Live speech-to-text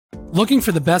Looking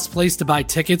for the best place to buy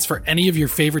tickets for any of your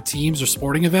favorite teams or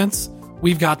sporting events?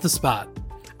 We've got the spot.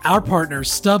 Our partner,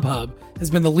 StubHub, has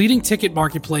been the leading ticket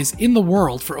marketplace in the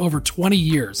world for over 20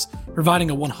 years, providing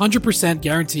a 100%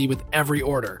 guarantee with every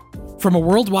order. From a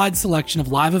worldwide selection of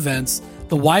live events,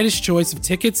 the widest choice of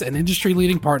tickets and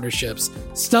industry-leading partnerships,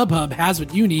 StubHub has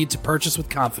what you need to purchase with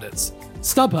confidence.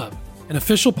 StubHub, an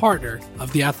official partner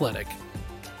of The Athletic.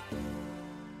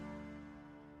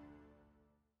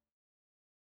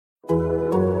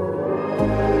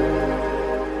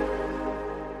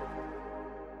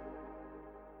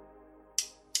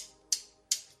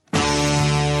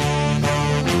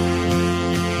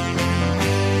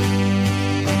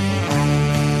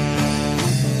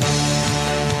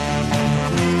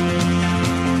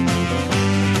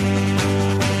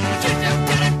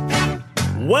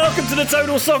 Welcome to the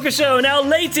Total Soccer Show and our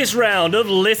latest round of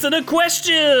listener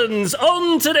questions.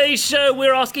 On today's show,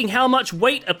 we're asking how much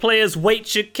weight a player's weight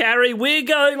should carry. We're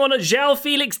going on a Joao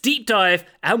Felix deep dive,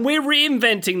 and we're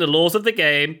reinventing the laws of the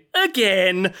game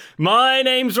again. My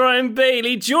name's Ryan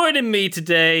Bailey. Joining me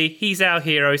today, he's our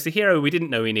hero. It's the hero we didn't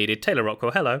know we needed. Taylor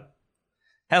Rockwell, hello.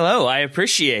 Hello, I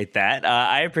appreciate that.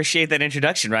 I appreciate that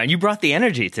introduction, Ryan. You brought the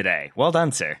energy today. Well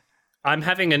done, sir. I'm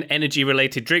having an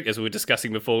energy-related drink, as we were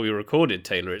discussing before we recorded,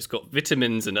 Taylor. It's got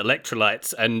vitamins and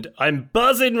electrolytes, and I'm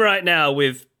buzzing right now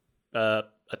with a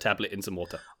tablet and some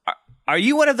water. Are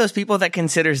you one of those people that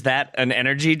considers that an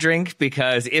energy drink?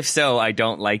 Because if so, I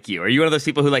don't like you. Are you one of those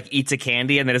people who eats a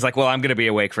candy and then is like, well, I'm going to be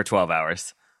awake for 12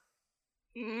 hours?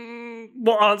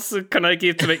 What answer can I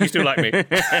give to make you still like me?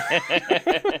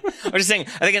 I'm just saying,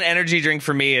 I think an energy drink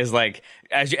for me is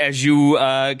as you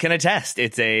can attest,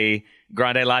 it's a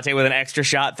grande latte with an extra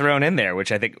shot thrown in there,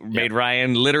 which I think made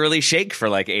Ryan literally shake for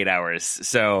 8 hours.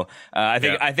 So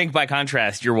I think by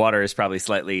contrast, your water is probably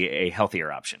slightly a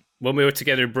healthier option. When we were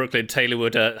together in Brooklyn, Taylor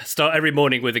would start every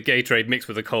morning with a Gatorade mixed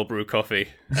with a cold brew coffee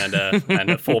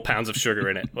and 4 pounds of sugar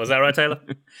in it. Was that right, Taylor?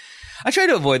 I try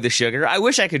to avoid the sugar. I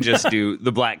wish I could just do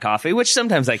the black coffee, which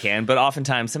sometimes I can, but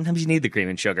sometimes you need the cream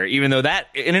and sugar, even though that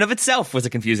in and of itself was a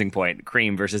confusing point,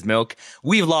 cream versus milk.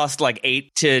 We've lost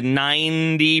 8 to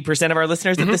 90% of our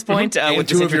listeners at this point. And with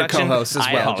two this of your introduction. co-hosts as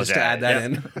well, just to add that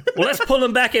in. Well, let's pull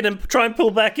them back in and try and pull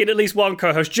back in at least one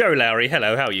co-host. Joe Lowry,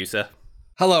 hello, how are you, sir?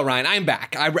 Hello, Ryan. I'm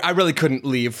back. I really couldn't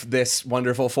leave this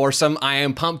wonderful foursome. I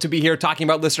am pumped to be here talking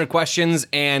about listener questions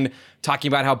and talking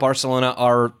about how Barcelona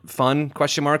are fun,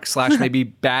 / maybe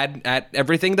bad at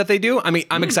everything that they do. I mean,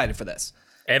 I'm excited for this.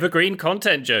 Evergreen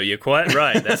content, Joe. You're quite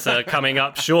right. That's coming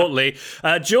up shortly.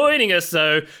 Joining us,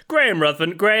 though, Graham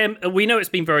Ruthven. Graham, we know it's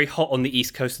been very hot on the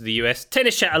east coast of the US.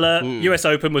 Tennis chat alert. US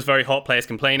Open was very hot. Players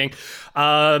complaining.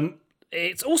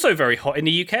 It's also very hot in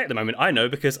the UK at the moment. I know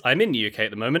because I'm in the UK at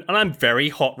the moment, and I'm very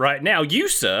hot right now. You,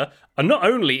 sir, are not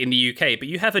only in the UK, but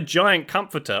you have a giant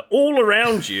comforter all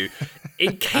around you,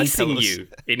 encasing you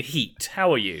in heat.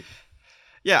 How are you?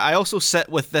 Yeah, I also sit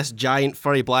with this giant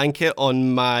furry blanket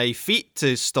on my feet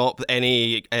to stop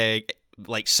any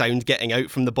sound getting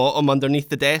out from the bottom underneath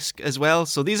the desk as well.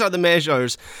 So these are the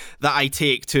measures that I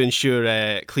take to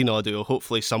ensure clean audio.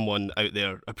 Hopefully someone out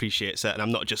there appreciates it and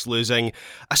I'm not just losing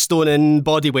a stone in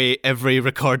body weight every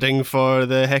recording for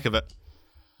the heck of it.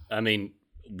 I mean,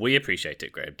 we appreciate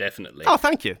it, Graham, definitely. Oh,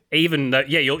 thank you. Even though,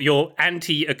 your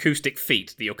anti-acoustic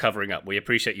feet that you're covering up, we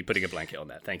appreciate you putting a blanket on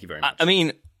that. Thank you very much. I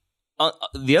mean,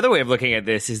 the other way of looking at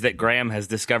this is that Graham has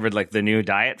discovered the new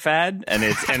diet fad, and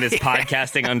it's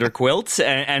podcasting under quilts,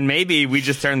 and maybe we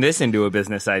just turn this into a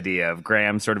business idea of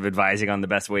Graham sort of advising on the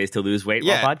best ways to lose weight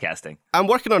while podcasting. I'm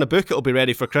working on a book; it'll be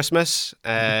ready for Christmas.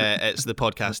 It's the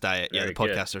podcast diet, the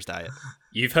podcaster's diet.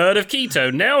 You've heard of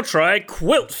keto? Now try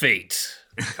quilt feet.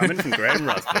 Coming from Graham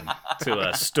Ruthven to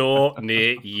a store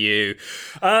near you.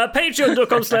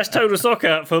 Patreon.com/Total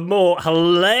Soccer for more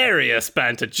hilarious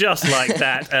banter just like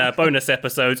that. Bonus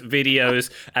episodes, videos,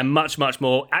 and much, much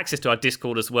more. Access to our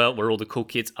Discord as well, where all the cool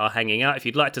kids are hanging out. If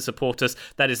you'd like to support us,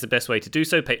 that is the best way to do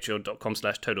so.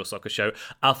 Patreon.com/Total Soccer Show.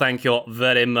 I'll thank you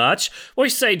very much. What do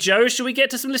you say, Joe? Should we get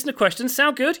to some listener questions?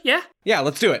 Sound good? Yeah? Yeah,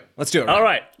 let's do it. Right? All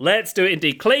right, let's do it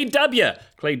indeed. Clay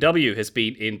W has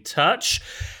been in touch.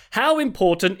 How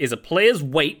important is a player's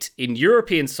weight in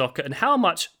European soccer, and how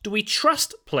much do we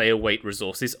trust player weight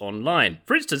resources online?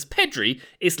 For instance, Pedri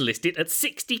is listed at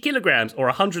 60 kilograms or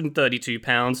 132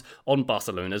 pounds on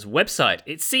Barcelona's website.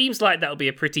 It seems like that'll be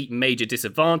a pretty major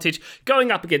disadvantage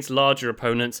going up against larger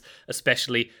opponents,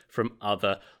 especially from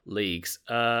other leagues.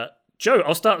 Joe,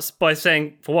 I'll start by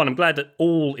saying, for one, I'm glad that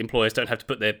all employers don't have to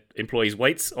put their employees'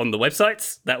 weights on the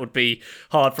websites. That would be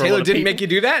hard for a lot Taylor of didn't people. make you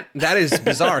do that? That is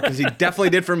bizarre, because he definitely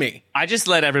did for me. I just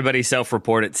let everybody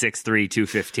self-report at 6'3",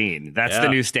 215. That's the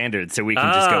new standard, so we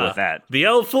can just go with that. The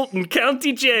old Fulton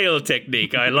County Jail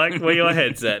technique. I like where your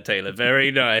head's at, Taylor. Very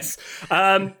nice.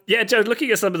 Joe, looking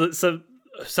at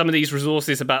some of these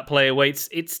resources about player weights,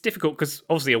 it's difficult because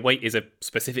obviously a weight is a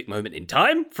specific moment in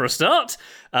time for a start.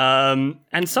 And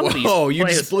some of these you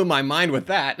players, just blew my mind with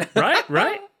that.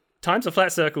 right? Time's a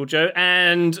flat circle, Joe.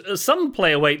 And some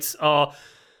player weights are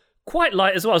quite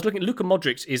light as well. I was looking, Luka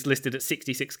Modric is listed at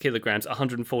 66 kilograms,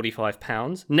 145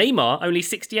 pounds. Neymar, only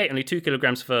 68, only 2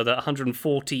 kilograms further,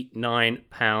 149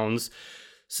 pounds.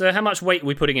 So how much weight are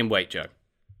we putting in weight, Joe?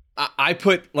 I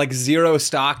put like zero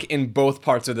stock in both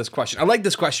parts of this question. I like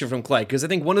this question from Clay because I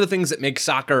think one of the things that makes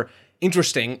soccer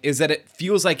interesting is that it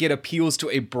feels like it appeals to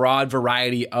a broad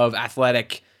variety of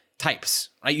athletic types.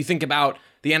 Right? You think about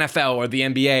the NFL or the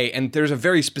NBA, and there's a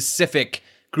very specific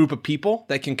group of people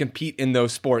that can compete in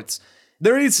those sports.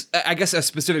 There is, I guess, a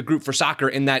specific group for soccer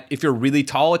in that if you're really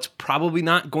tall, it's probably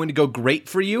not going to go great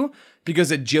for you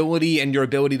because agility and your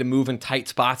ability to move in tight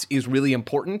spots is really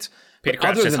important. Peter But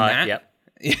Crouch other is than high, that, yep.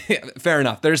 Fair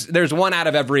enough. There's one out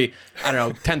of every,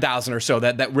 10,000 or so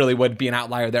that really would be an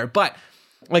outlier there. But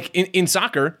like in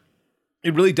soccer,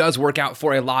 it really does work out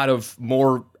for a lot of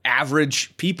more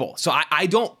average people. So I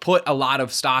don't put a lot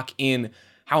of stock in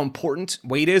how important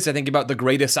weight is. I think about the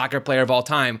greatest soccer player of all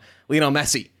time, Lionel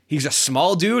Messi. He's a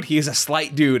small dude. He is a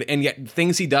slight dude. And yet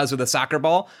things he does with a soccer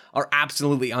ball are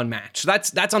absolutely unmatched. So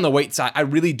that's on the weight side. I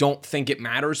really don't think it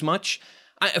matters much.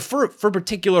 For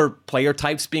particular player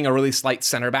types, being a really slight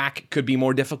center back could be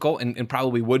more difficult and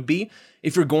probably would be.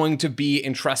 If you're going to be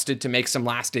entrusted to make some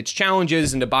last-ditch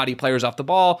challenges and to body players off the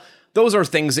ball, those are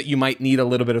things that you might need a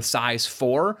little bit of size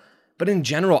for. But in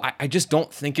general, I just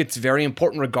don't think it's very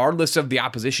important, regardless of the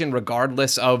opposition,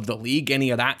 regardless of the league, any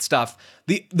of that stuff.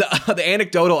 The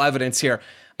anecdotal evidence here,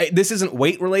 this isn't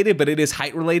weight-related, but it is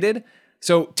height-related.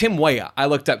 So Tim Weah, I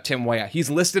looked up Tim Weah. He's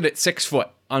listed at 6 foot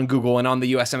on Google and on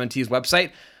the USMNT's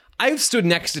website. I've stood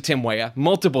next to Tim Weah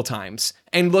multiple times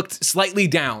and looked slightly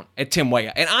down at Tim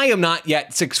Weah. And I am not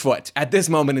yet 6 foot at this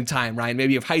moment in time, Ryan.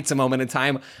 Maybe if height's a moment in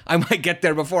time, I might get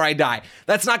there before I die.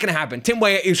 That's not going to happen. Tim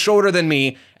Weah is shorter than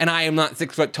me, and I am not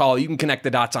 6 foot tall. You can connect the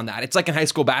dots on that. It's like in high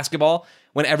school basketball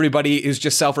when everybody is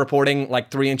just self-reporting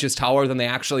like 3 inches taller than they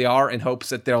actually are in hopes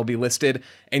that they'll be listed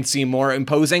and seem more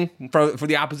imposing for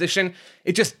the opposition.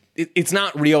 It's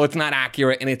not real, it's not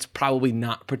accurate, and it's probably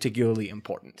not particularly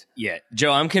important. Yeah,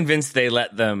 Joe, I'm convinced they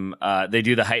let them, they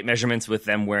do the height measurements with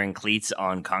them wearing cleats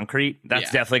on concrete.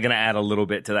 That's definitely going to add a little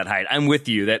bit to that height. I'm with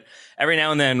you that every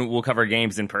now and then we'll cover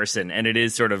games in person, and it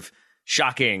is sort of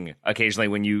shocking occasionally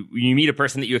when you meet a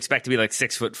person that you expect to be like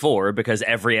 6'4", because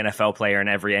every NFL player and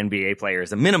every NBA player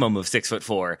is a minimum of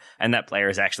 6'4", and that player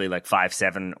is actually like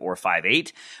 5'7" or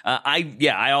 5'8".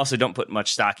 I also don't put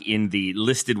much stock in the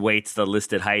listed weights, the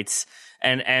listed heights,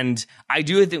 and I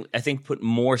think put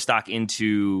more stock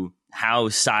into how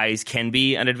size can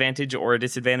be an advantage or a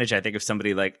disadvantage. I think of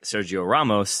somebody like Sergio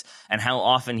Ramos and how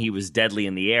often he was deadly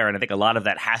in the air, and I think a lot of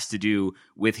that has to do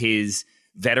with his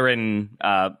veteran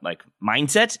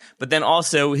mindset, but then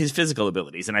also his physical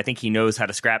abilities. And I think he knows how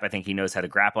to scrap. I think he knows how to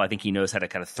grapple. I think he knows how to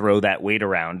kind of throw that weight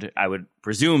around. I would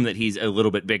presume that he's a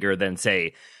little bit bigger than,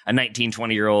 say, a 19,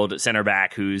 20-year-old center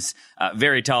back who's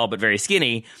very tall but very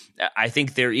skinny. I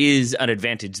think there is an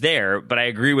advantage there, but I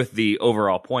agree with the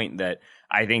overall point that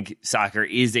I think soccer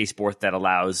is a sport that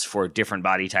allows for different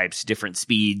body types, different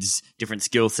speeds, different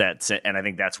skill sets, and I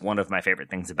think that's one of my favorite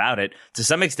things about it. To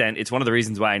some extent, it's one of the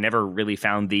reasons why I never really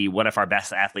found the what if our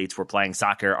best athletes were playing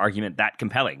soccer argument that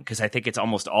compelling, because I think it's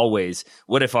almost always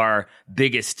what if our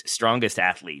biggest, strongest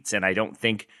athletes, and I don't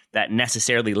think that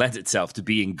necessarily lends itself to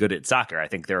being good at soccer. I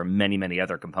think there are many, many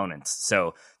other components.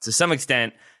 So to some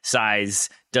extent, size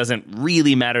doesn't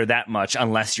really matter that much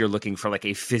unless you're looking for like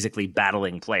a physically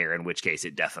battling player, in which case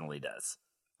it definitely does.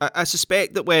 I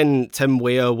suspect that when Tim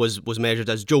Weah was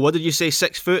measured as, Joe, what did you say,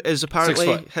 6 foot is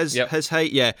apparently his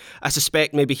height? Yeah. I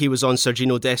suspect maybe he was on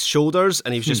Sergino Dest's shoulders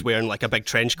and he was just wearing like a big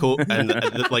trench coat and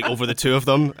like over the two of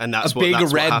them, and that's a big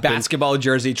what red happened. Basketball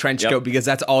jersey trench coat, because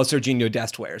that's all Sergino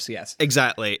Dest wears, yes.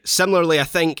 Exactly. Similarly, I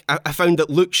think I found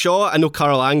that Luke Shaw, I know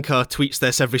Carl Anka tweets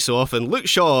this every so often, Luke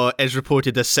Shaw is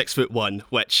reported as 6'1",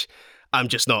 which I'm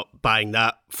just not buying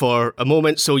that for a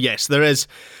moment. So yes, there's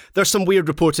some weird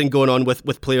reporting going on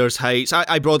with players' heights.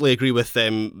 I broadly agree with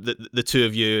the two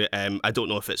of you. I don't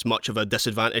know if it's much of a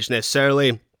disadvantage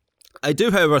necessarily. I do,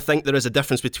 however, think there is a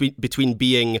difference between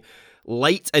being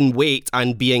light in weight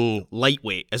and being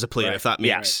lightweight as a player, if that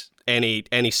makes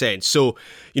any sense. So,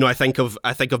 I think of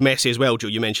Messi as well, Joe.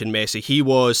 You mentioned Messi. He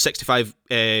was 65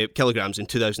 kilograms in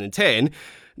 2010.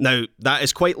 Now, that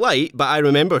is quite light, but I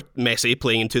remember Messi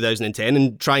playing in 2010,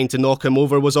 and trying to knock him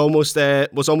over was almost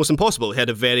impossible. He had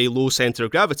a very low centre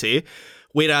of gravity.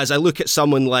 Whereas I look at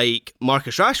someone like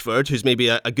Marcus Rashford, who's maybe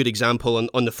a good example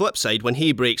on the flip side. When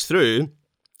he breaks through,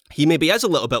 he maybe is a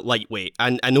little bit lightweight,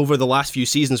 and over the last few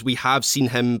seasons we have seen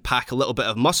him pack a little bit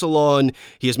of muscle on.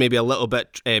 He is maybe a little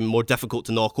bit more difficult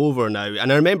to knock over now.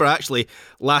 And I remember actually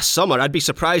last summer, I'd be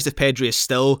surprised if Pedri is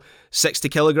still 60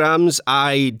 kilograms.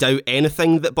 I doubt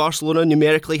anything that Barcelona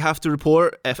numerically have to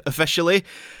report officially.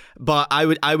 But I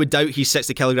would doubt he's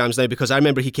 60 kilograms now, because I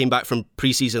remember he came back from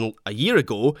pre-season a year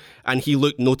ago and he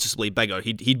looked noticeably bigger.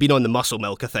 He'd been on the muscle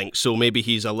milk, I think, so maybe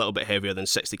he's a little bit heavier than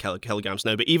 60 kilograms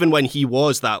now. But even when he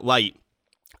was that light,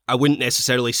 I wouldn't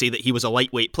necessarily say that he was a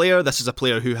lightweight player. This is a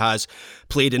player who has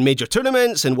played in major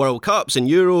tournaments, in World Cups, in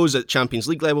Euros, at Champions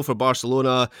League level for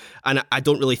Barcelona, and I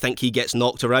don't really think he gets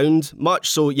knocked around much.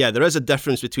 So yeah, there is a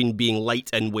difference between being light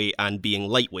in weight and being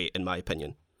lightweight, in my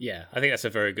opinion. Yeah, I think that's a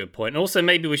very good point. And also,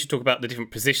 maybe we should talk about the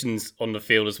different positions on the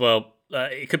field as well.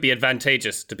 It could be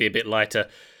advantageous to be a bit lighter.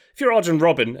 If you're Arjen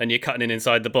Robben and you're cutting in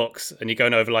inside the box and you're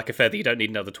going over like a feather, you don't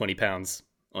need another 20 pounds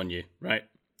on you, right?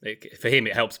 For him,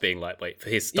 it helps being lightweight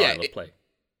for his style of play.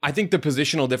 I think the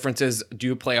positional differences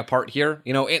do play a part here,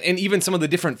 and even some of the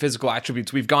different physical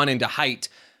attributes. We've gone into height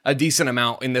a decent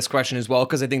amount in this question as well,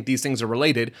 because I think these things are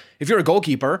related. If you're a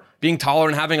goalkeeper, being taller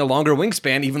and having a longer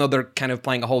wingspan, even though they're kind of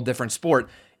playing a whole different sport,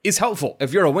 is helpful.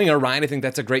 If you're a winger, Ryan, I think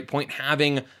that's a great point.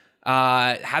 Having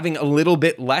a little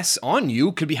bit less on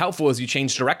you could be helpful as you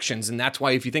change directions. And that's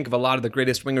why if you think of a lot of the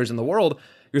greatest wingers in the world,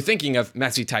 you're thinking of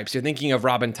Messi types, you're thinking of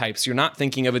Robben types, you're not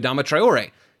thinking of Adama Traore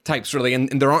types, really.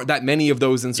 And there aren't that many of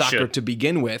those in soccer to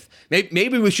begin with.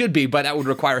 Maybe we should be, but that would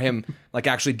require him like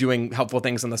actually doing helpful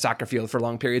things on the soccer field for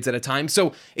long periods at a time.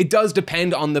 So it does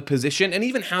depend on the position and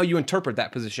even how you interpret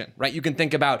that position, right? You can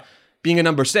think about being a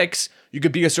number 6, you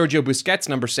could be a Sergio Busquets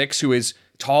number 6, who is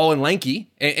tall and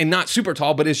lanky, and not super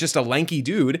tall, but is just a lanky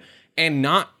dude, and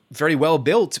not very well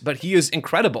built, but he is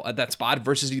incredible at that spot,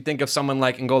 versus you think of someone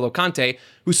like N'Golo Kante,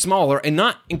 who's smaller and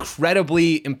not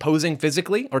incredibly imposing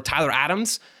physically, or Tyler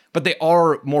Adams, but they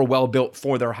are more well built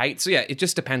for their height. So yeah, it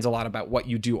just depends a lot about what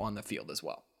you do on the field as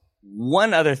well.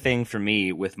 One other thing for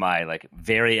me, with my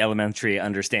very elementary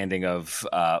understanding of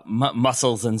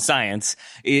muscles and science,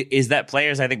 is that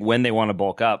players, I think, when they want to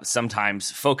bulk up,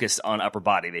 sometimes focus on upper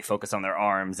body. They focus on their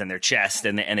arms and their chest,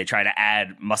 and they try to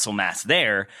add muscle mass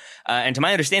there. And to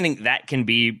my understanding, that can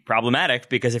be problematic,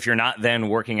 because if you're not then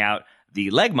working out the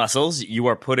leg muscles, you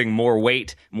are putting more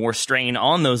weight, more strain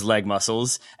on those leg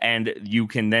muscles, and you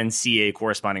can then see a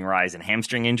corresponding rise in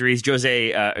hamstring injuries.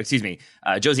 Josie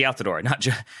Altidore,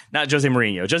 not Jose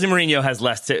Mourinho. Jose Mourinho has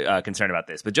less concern about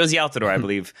this, but Josie Altidore, I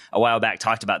believe, a while back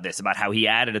talked about this, about how he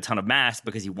added a ton of mass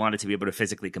because he wanted to be able to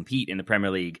physically compete in the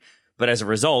Premier League, but as a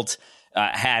result,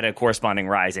 had a corresponding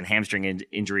rise in hamstring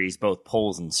injuries, both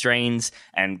pulls and strains,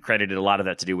 and credited a lot of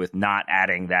that to do with not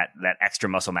adding that extra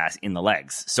muscle mass in the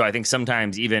legs. So I think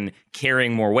sometimes even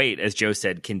carrying more weight, as Joe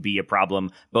said, can be a problem,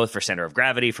 both for center of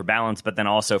gravity, for balance, but then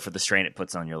also for the strain it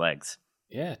puts on your legs.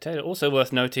 Yeah, Taylor, also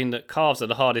worth noting that calves are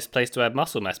the hardest place to add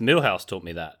muscle mass. Millhouse taught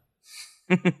me that.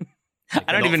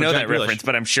 I don't even know that reference,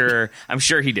 but I'm sure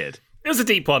he did. It was a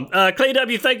deep one. Clay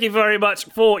W, thank you very much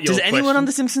for your question. Does anyone on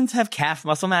The Simpsons have calf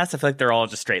muscle mass? I feel like they're all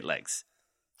just straight legs.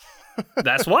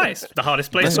 That's why it's the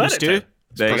hardest place to add it.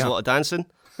 Does a lot of dancing.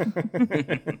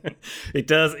 It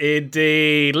does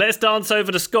indeed. Let's dance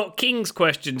over to Scott King's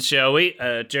questions, shall we?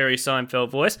 Jerry Seinfeld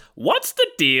voice. What's the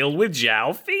deal with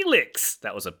Joao Felix?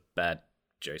 That was a bad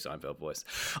Jerry Seinfeld voice.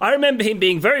 I remember him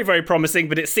being very, very promising,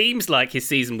 but it seems like his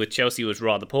season with Chelsea was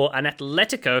rather poor, and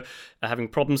Atletico are having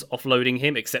problems offloading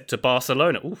him, except to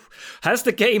Barcelona. Oof. Has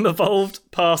the game evolved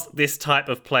past this type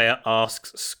of player,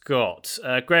 asks Scott.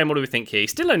 Graham, what do we think here? He's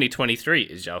still only 23,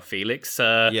 is Joao Felix.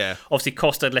 Obviously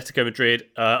cost Atletico Madrid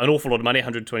an awful lot of money,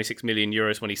 126 million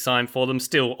euros when he signed for them.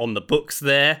 Still on the books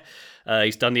there.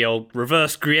 He's done the old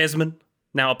reverse Griezmann,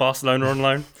 now at Barcelona on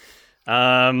loan.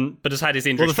 But has had his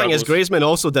injury. Well, the thing is, Griezmann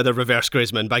also did a reverse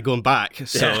Griezmann by going back,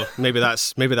 so maybe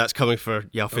that's coming for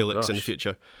Joao Felix in the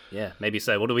future. Yeah, maybe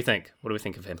so. What do we think? What do we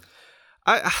think of him?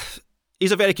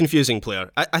 He's a very confusing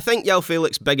player. I think Joao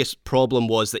Felix's biggest problem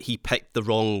was that he picked the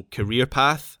wrong career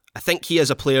path. I think he is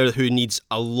a player who needs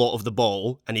a lot of the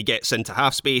ball, and he gets into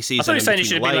half spaces. I thought you were saying he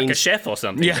should have been like a chef or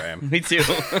something, Graham. Me too.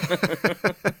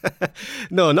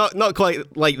 No, not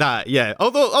quite like that. Yeah.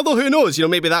 Although who knows?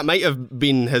 Maybe that might have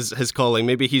been his calling.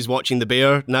 Maybe he's watching The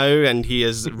Bear now, and he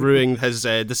is ruining his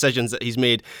decisions that he's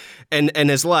made in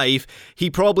his life. He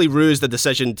probably rues the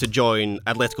decision to join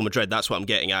Atletico Madrid. That's what I'm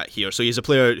getting at here. So he's a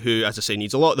player who, as I say,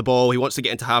 needs a lot of the ball. He wants to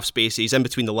get into half spaces, in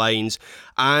between the lines,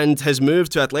 and his move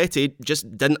to Atleti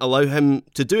just didn't allow him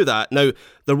to do that. Now,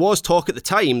 there was talk at the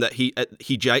time that he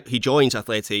joins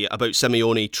Atleti about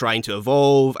Simeone trying to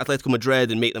evolve Atletico Madrid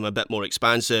and make them a bit more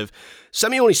expansive.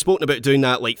 Simeone's spoken about doing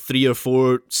that like 3 or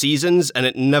 4 seasons, and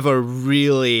it never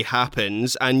really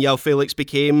happens, and Joao Felix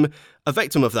became a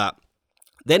victim of that.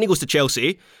 Then he goes to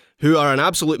Chelsea, who are an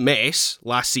absolute mess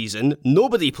last season.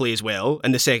 Nobody plays well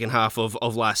in the second half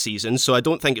of last season, so I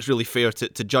don't think it's really fair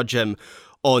to judge him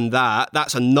on that.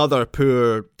 That's another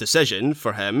poor decision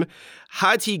for him.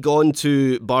 Had he gone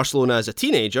to Barcelona as a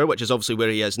teenager, which is obviously where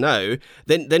he is now,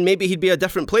 then maybe he'd be a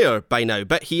different player by now.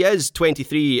 But he is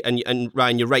 23, and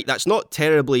Ryan, you're right, that's not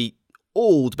terribly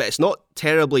old, but it's not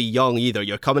terribly young either.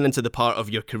 You're coming into the part of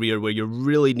your career where you're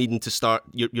really needing to start,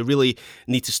 you really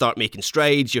need to start making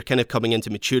strides. You're kind of coming into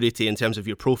maturity in terms of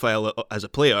your profile as a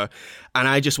player. And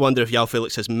I just wonder if Joao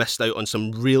Felix has missed out on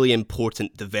some really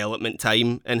important development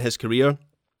time in his career.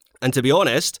 And to be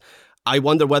honest, I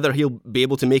wonder whether he'll be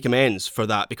able to make amends for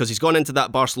that, because he's gone into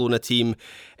that Barcelona team.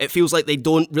 It feels like they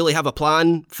don't really have a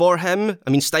plan for him. I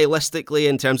mean, stylistically,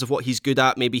 in terms of what he's good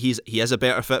at, maybe he is a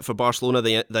better fit for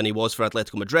Barcelona than he was for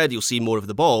Atletico Madrid. You'll see more of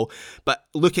the ball. But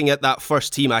looking at that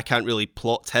first team, I can't really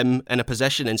plot him in a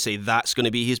position and say that's going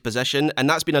to be his position. And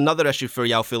that's been another issue for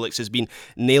Joao Felix, has been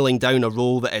nailing down a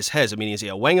role that is his. I mean, is he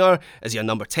a winger? Is he a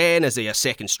number 10? Is he a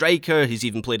second striker? He's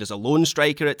even played as a lone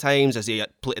striker at times. Is he a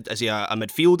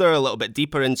midfielder, a little bit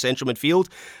deeper in central midfield?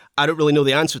 I don't really know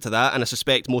the answer to that, and I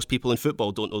suspect most people in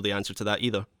football don't know the answer to that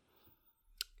either.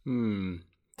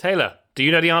 Taylor, do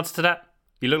you know the answer to that?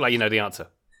 You look like you know the answer.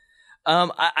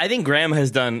 I think Graham has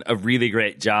done a really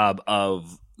great job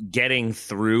of getting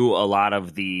through a lot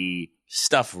of the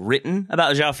stuff written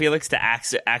about Joao Felix to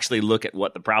actually look at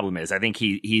what the problem is. I think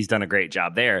he's done a great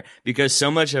job there, because so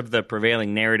much of the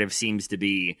prevailing narrative seems to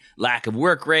be lack of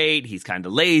work rate. He's kind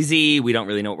of lazy. We don't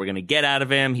really know what we're going to get out of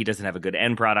him. He doesn't have a good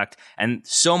end product. And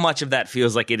so much of that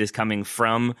feels like it is coming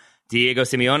from Diego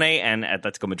Simeone and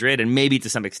Atletico Madrid, and maybe to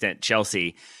some extent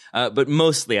Chelsea, but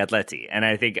mostly Atleti. And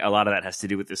I think a lot of that has to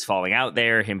do with this falling out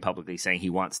there, him publicly saying he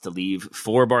wants to leave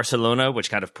for Barcelona,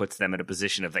 which kind of puts them in a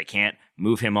position of they can't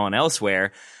move him on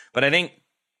elsewhere. But I think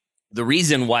the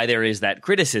reason why there is that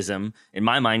criticism, in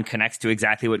my mind, connects to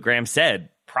exactly what Graham said.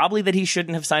 Probably that he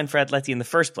shouldn't have signed for Atleti in the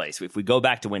first place. If we go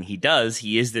back to when he does,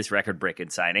 he is this record-breaking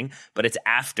signing, but it's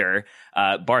after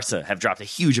Barca have dropped a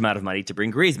huge amount of money to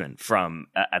bring Griezmann from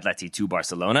Atleti to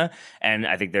Barcelona. And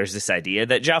I think there's this idea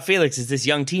that Joao Felix is this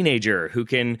young teenager who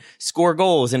can score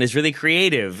goals and is really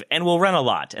creative and will run a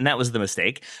lot. And that was the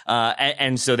mistake.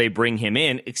 And so they bring him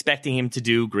in expecting him to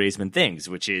do Griezmann things,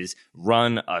 which is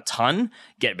run a ton,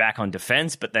 get back on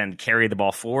defense, but then carry the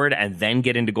ball forward and then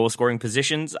get into goal-scoring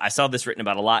positions. I saw this written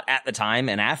about a lot at the time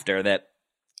and after, that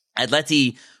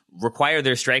Atleti require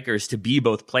their strikers to be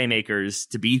both playmakers,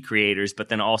 to be creators, but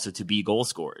then also to be goal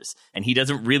scorers. And he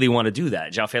doesn't really want to do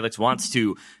that. Joao Felix wants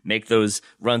to make those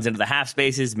runs into the half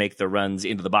spaces, make the runs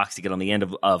into the box to get on the end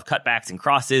of cutbacks and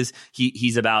crosses.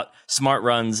 He's about smart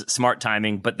runs, smart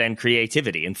timing, but then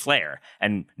creativity and flair.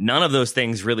 And none of those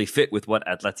things really fit with what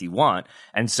Atleti want.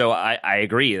 And so I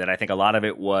agree that I think a lot of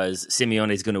it was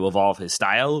Simeone is going to evolve his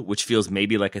style, which feels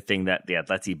maybe like a thing that the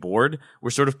Atleti board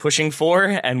were sort of pushing for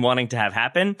and wanting to have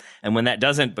happen. And when that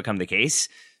doesn't become the case,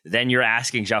 then you're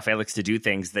asking Joao Felix to do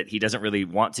things that he doesn't really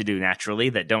want to do naturally,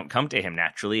 that don't come to him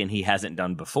naturally, and he hasn't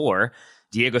done before.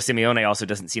 Diego Simeone also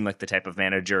doesn't seem like the type of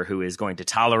manager who is going to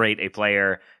tolerate a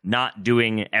player not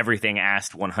doing everything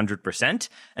asked 100%.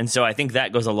 And so I think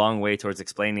that goes a long way towards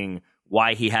explaining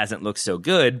why he hasn't looked so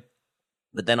good,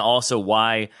 but then also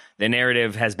why the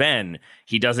narrative has been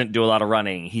he doesn't do a lot of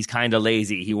running. He's kind of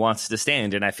lazy. He wants to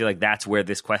stand. And I feel like that's where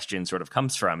this question sort of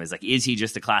comes from, is like, is he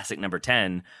just a classic number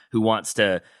 10 who wants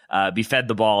to be fed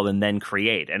the ball and then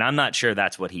create? And I'm not sure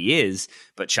that's what he is,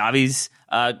 but Xavi's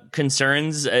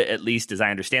concerns, at least as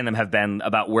I understand them, have been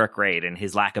about work rate and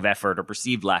his lack of effort or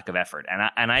perceived lack of effort.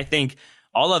 And I think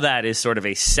all of that is sort of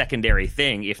a secondary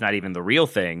thing, if not even the real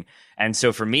thing. And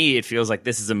so for me, it feels like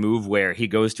this is a move where he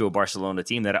goes to a Barcelona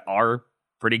team that are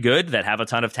pretty good, that have a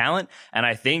ton of talent. And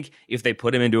I think if they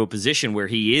put him into a position where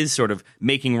he is sort of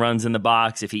making runs in the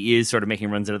box, if he is sort of making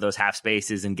runs into those half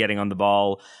spaces and getting on the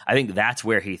ball, I think that's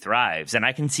where he thrives. And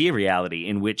I can see a reality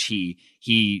in which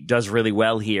he does really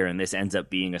well here, and this ends up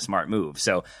being a smart move.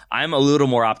 So I'm a little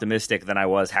more optimistic than I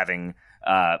was having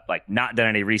not done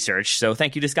any research. So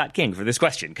thank you to Scott King for this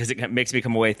question, because it makes me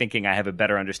come away thinking I have a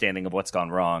better understanding of what's gone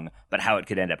wrong, but how it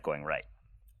could end up going right.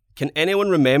 Can anyone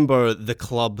remember the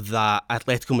club that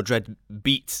Atletico Madrid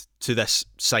beat to this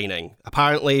signing?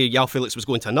 Apparently, Joao Felix was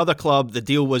going to another club. The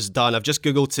deal was done. I've just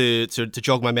Googled to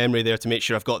jog my memory there to make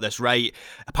sure I've got this right.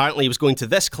 Apparently, he was going to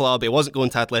this club. It wasn't going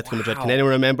to Atletico Madrid. Can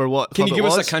anyone remember what club it was? Can you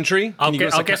give us a country?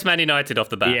 I'll guess Man United off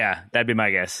the bat. Yeah, that'd be my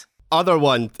guess. Other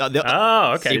one.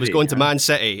 Okay. He was going to Man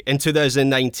City in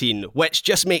 2019, which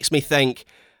just makes me think,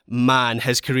 man,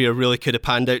 his career really could have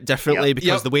panned out differently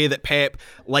because the way that Pep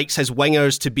likes his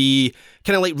wingers to be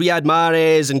kind of like Riyad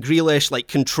Mahrez and Grealish, like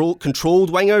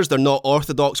controlled wingers. They're not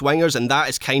orthodox wingers, and that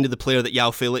is kind of the player that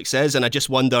Joao Felix is. And I just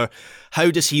wonder,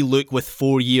 how does he look with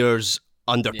 4 years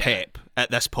under Pep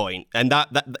at this point? And that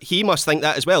he must think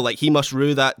that as well. Like, he must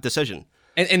rue that decision.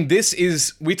 And this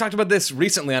is, we talked about this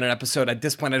recently on an episode. At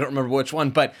this point, I don't remember which one,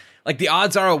 but like the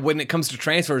odds are when it comes to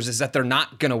transfers is that they're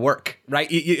not going to work,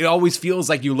 right? It always feels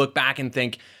like you look back and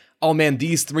think, oh man,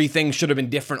 these three things should have been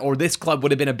different, or this club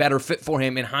would have been a better fit for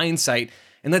him in hindsight.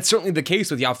 And that's certainly the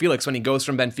case with Joao Felix when he goes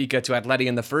from Benfica to Atleti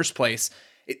in the first place.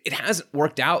 It hasn't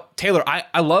worked out. Taylor,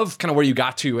 I love kind of where you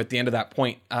got to at the end of that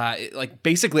point.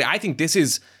 Basically, I think this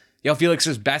is Joao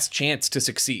Felix's best chance to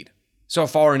succeed so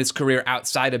far in his career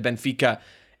outside of Benfica.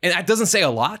 And that doesn't say a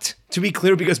lot, to be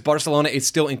clear, because Barcelona is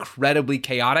still incredibly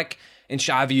chaotic and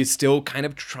Xavi is still kind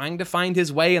of trying to find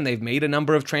his way, and they've made a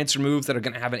number of transfer moves that are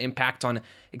going to have an impact on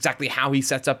exactly how he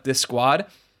sets up this squad.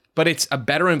 But it's a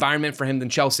better environment for him than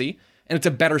Chelsea, and it's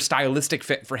a better stylistic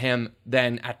fit for him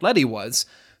than Atleti was.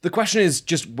 The question is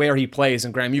just where he plays,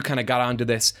 and Graham, you kind of got onto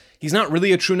this. He's not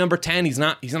really a true number 10. He's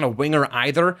not a winger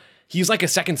either. He's like a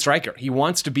second striker. He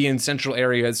wants to be in central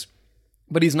areas,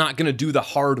 but he's not going to do the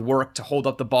hard work to hold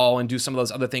up the ball and do some of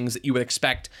those other things that you would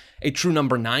expect a true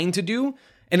number 9 to do.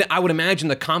 And I would imagine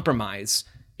the compromise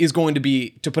is going to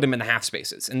be to put him in the half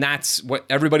spaces. And that's what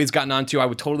everybody's gotten onto. I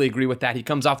would totally agree with that. He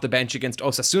comes off the bench against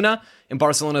Osasuna in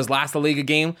Barcelona's last La Liga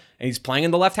game, and he's playing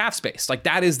in the left half space. Like,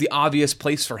 that is the obvious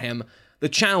place for him. The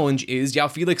challenge is Joao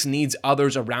Felix needs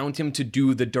others around him to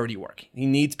do the dirty work. He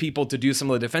needs people to do some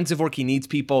of the defensive work. He needs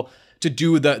people to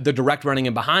do the direct running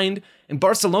in behind. And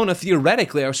Barcelona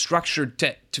theoretically are structured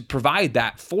to provide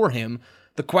that for him.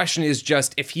 The question is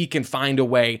just if he can find a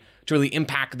way to really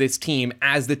impact this team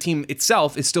as the team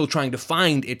itself is still trying to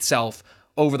find itself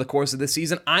over the course of this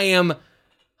season. I'm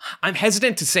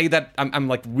hesitant to say that I'm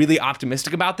like really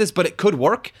optimistic about this, but it could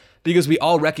work because we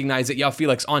all recognize that Joao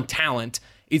Felix on talent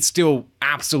is still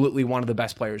absolutely one of the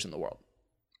best players in the world.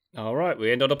 All right,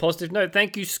 we end on a positive note.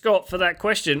 Thank you, Scott, for that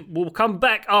question. We'll come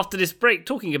back after this break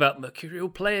talking about mercurial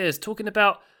players, talking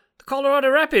about the Colorado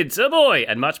Rapids, oh boy,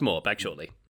 and much more. Back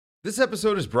shortly. This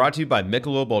episode is brought to you by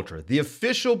Michelob Ultra, the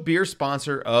official beer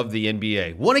sponsor of the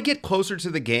NBA. Want to get closer to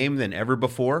the game than ever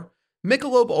before?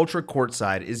 Michelob Ultra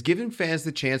Courtside is giving fans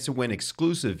the chance to win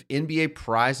exclusive NBA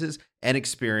prizes and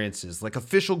experiences like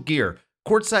official gear,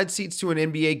 courtside seats to an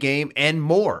NBA game, and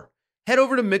more. Head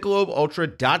over to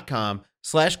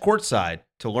MichelobUltra.com/courtside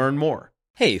to learn more.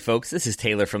 Hey folks, this is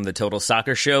Taylor from the Total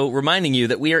Soccer Show, reminding you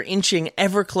that we are inching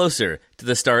ever closer to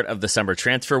the start of the summer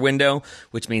transfer window,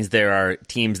 which means there are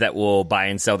teams that will buy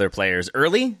and sell their players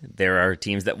early, there are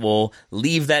teams that will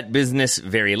leave that business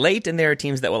very late, and there are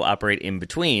teams that will operate in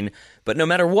between. But no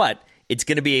matter what, it's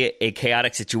going to be a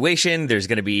chaotic situation. There's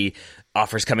going to be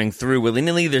offers coming through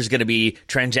willy-nilly. There's going to be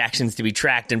transactions to be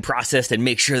tracked and processed and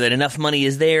make sure that enough money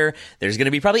is there. There's going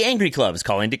to be probably angry clubs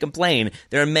calling to complain.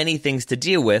 There are many things to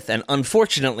deal with, and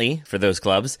unfortunately for those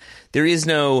clubs, there is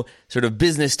no sort of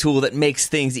business tool that makes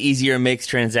things easier, makes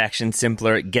transactions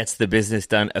simpler, gets the business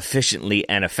done efficiently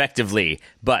and effectively.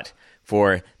 But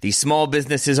for the small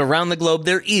businesses around the globe,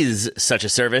 there is such a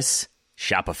service,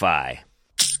 Shopify.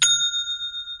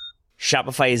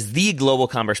 Shopify is the global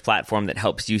commerce platform that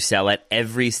helps you sell at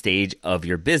every stage of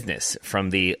your business, from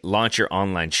the launch your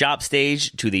online shop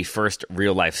stage to the first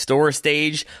real-life store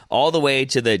stage, all the way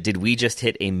to the did we just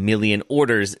hit 1 million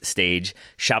orders stage.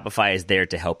 Shopify is there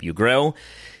to help you grow.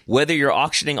 Whether you're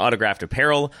auctioning autographed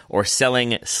apparel or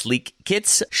selling sleek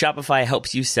kits, Shopify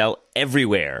helps you sell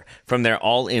everywhere. From their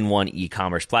all-in-one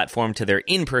e-commerce platform to their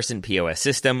in-person POS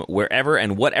system, wherever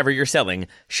and whatever you're selling,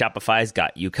 Shopify's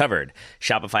got you covered.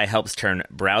 Shopify helps turn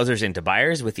browsers into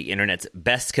buyers with the internet's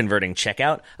best converting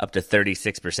checkout, up to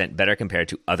 36% better compared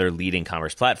to other leading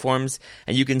commerce platforms.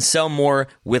 And you can sell more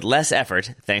with less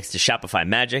effort thanks to Shopify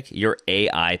Magic, your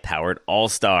AI-powered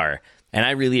all-star. And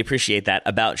I really appreciate that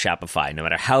about Shopify. No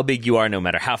matter how big you are, no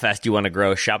matter how fast you want to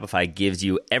grow, Shopify gives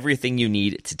you everything you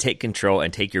need to take control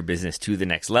and take your business to the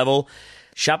next level.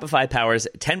 Shopify powers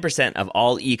 10% of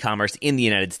all e-commerce in the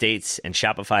United States, and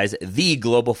Shopify's the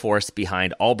global force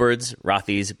behind Allbirds,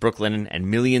 Rothy's, Brooklinen, and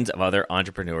millions of other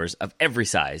entrepreneurs of every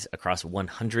size across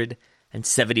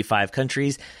 175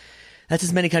 countries. That's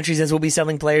as many countries as will be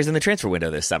selling players in the transfer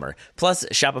window this summer. Plus,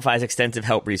 Shopify's extensive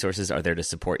help resources are there to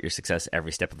support your success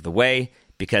every step of the way,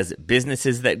 because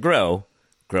businesses that grow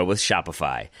with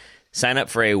Shopify. Sign up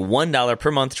for a $1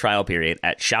 per month trial period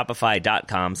at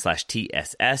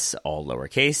shopify.com/TSS, all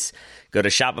lowercase. Go to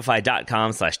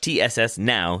shopify.com/TSS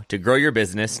now to grow your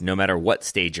business no matter what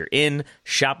stage you're in.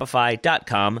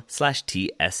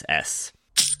 Shopify.com/TSS.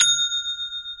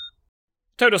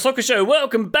 Total Soccer Show,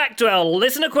 welcome back to our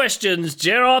listener questions.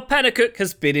 Gerard Panacook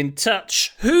has been in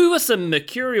touch. Who are some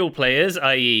mercurial players,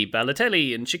 i.e.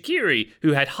 Balotelli and Shaqiri,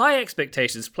 who had high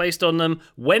expectations placed on them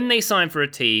when they signed for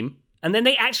a team, and then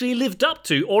they actually lived up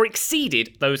to or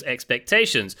exceeded those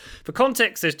expectations? For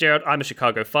context, says Gerard, I'm a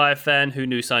Chicago Fire fan who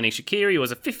knew signing Shaqiri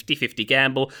was a 50-50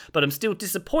 gamble, but I'm still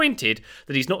disappointed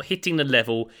that he's not hitting the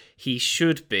level he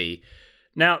should be.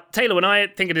 Now, Taylor, when I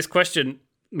think of this question,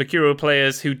 mercurial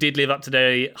players who did live up to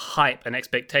their hype and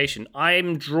expectation,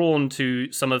 I'm drawn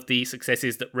to some of the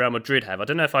successes that Real Madrid have. I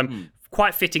don't know if I'm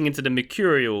quite fitting into the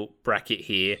mercurial bracket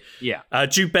here. Yeah.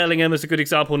 Jude Bellingham is a good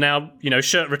example now. You know,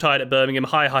 Shirt retired at Birmingham,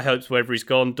 high hopes wherever he's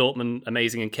gone. Dortmund,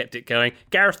 amazing and kept it going.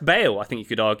 Gareth Bale, I think you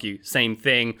could argue, same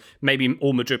thing. Maybe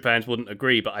all Madrid fans wouldn't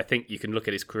agree, but I think you can look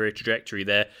at his career trajectory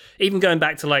there. Even going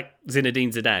back to like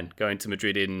Zinedine Zidane going to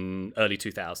Madrid in early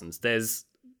 2000s. There's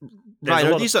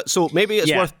Right, so maybe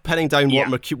it's worth pinning down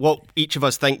what each of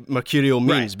us think mercurial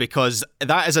means, because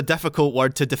that is a difficult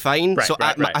word to define.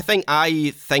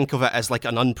 I think of it as like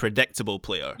an unpredictable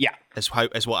player. Yeah, is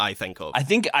what I think of. I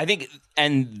think,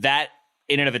 and that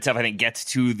in and of itself, I think gets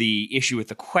to the issue with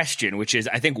the question, which is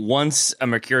I think once a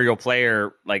mercurial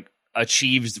player like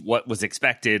achieves what was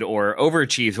expected or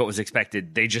overachieves what was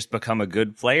expected, they just become a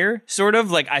good player, sort of.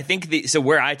 Like I think so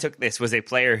where I took this was a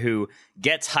player who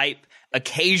gets hype,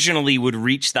 occasionally would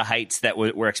reach the heights that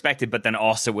were expected, but then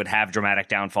also would have dramatic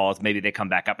downfalls. Maybe they come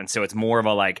back up. And so it's more of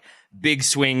a like big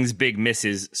swings, big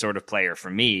misses sort of player for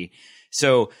me.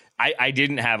 So I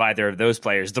didn't have either of those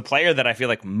players. The player that I feel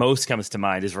like most comes to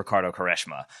mind is Ricardo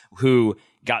Quaresma, who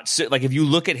got like, if you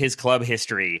look at his club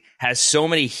history, has so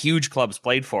many huge clubs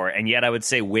played for, and yet I would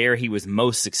say where he was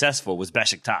most successful was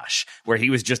Besiktas, where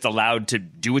he was just allowed to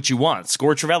do what you want,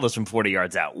 score Trevellas from 40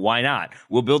 yards out. Why not?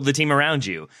 We'll build the team around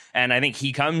you. And I think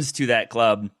he comes to that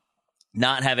club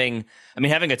not having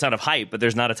a ton of hype, but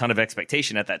there's not a ton of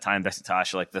expectation at that time.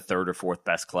 Besiktas are like the third or fourth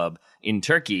best club in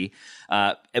Turkey.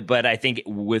 But I think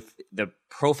with the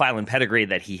profile and pedigree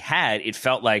that he had, it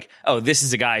felt like, oh, this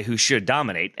is a guy who should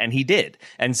dominate. And he did.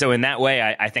 And so in that way,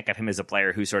 I think of him as a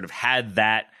player who sort of had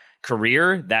that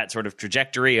career, that sort of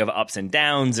trajectory of ups and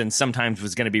downs, and sometimes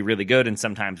was going to be really good and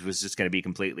sometimes was just going to be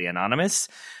completely anonymous.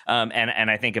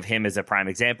 And I think of him as a prime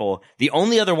example. The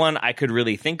only other one I could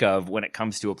really think of when it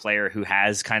comes to a player who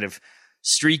has kind of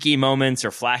streaky moments or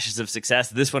flashes of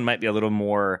success, this one might be a little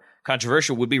more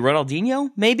controversial, would be Ronaldinho,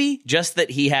 maybe. Just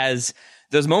that he has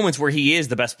those moments where he is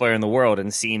the best player in the world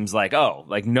and seems like, oh,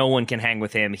 like no one can hang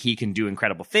with him. He can do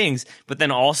incredible things, but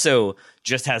then also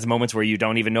just has moments where you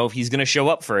don't even know if he's going to show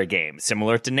up for a game.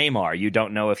 Similar to Neymar. You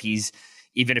don't know if he's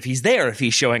there, if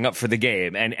he's showing up for the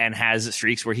game, and has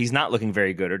streaks where he's not looking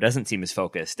very good or doesn't seem as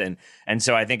focused. And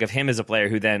so I think of him as a player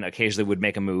who then occasionally would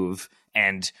make a move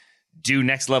and do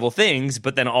next level things,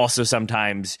 but then also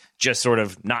sometimes just sort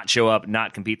of not show up,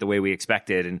 not compete the way we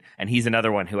expected. And he's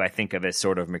another one who I think of as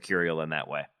sort of mercurial in that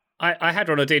way. I had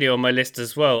Ronaldinho on my list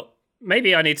as well.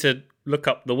 Maybe I need to look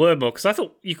up the word more, because I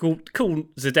thought you could call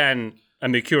Zidane a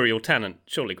mercurial talent,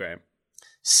 surely, Graham.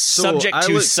 Subject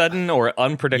to sudden or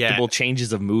unpredictable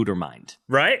changes of mood or mind.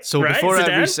 Right? So right, before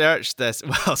Zidane? I researched this,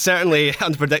 well, certainly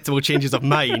unpredictable changes of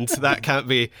mind, that can't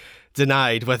be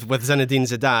denied with Zinedine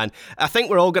Zidane. I think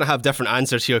we're all going to have different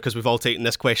answers here because we've all taken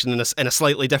this question in a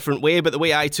slightly different way, but the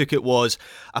way I took it was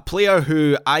a player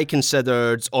who I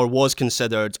considered or was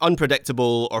considered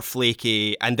unpredictable or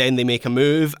flaky, and then they make a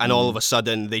move and all of a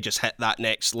sudden they just hit that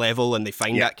next level and they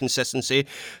find that consistency.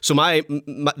 So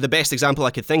the best example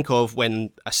I could think of when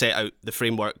I set out the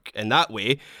framework in that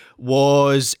way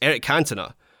was Eric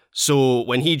Cantona. So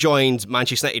when he joined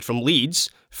Manchester United from Leeds,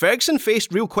 Ferguson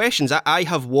faced real questions. I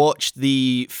have watched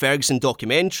the Ferguson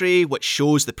documentary, which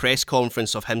shows the press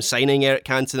conference of him signing Eric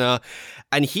Cantona,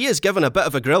 and he is given a bit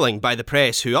of a grilling by the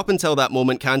press, who up until that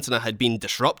moment, Cantona had been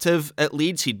disruptive at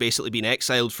Leeds. He'd basically been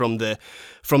exiled from the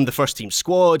first team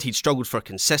squad. He'd struggled for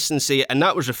consistency, and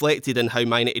that was reflected in how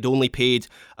Man United only paid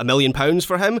 £1 million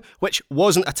for him, which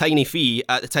wasn't a tiny fee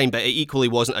at the time, but it equally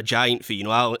wasn't a giant fee. You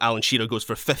know, Alan Shearer goes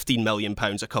for £15 million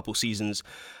a couple seasons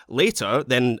later.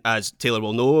 Then, as Taylor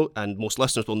will know, and most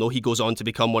listeners will know, he goes on to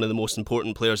become one of the most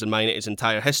important players in Man United's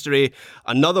entire history.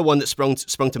 Another one that sprung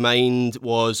to mind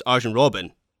was Arjen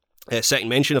Robben. Second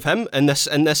mention of him in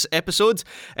this episode,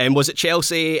 was at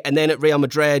Chelsea and then at Real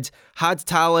Madrid. Had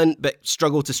talent but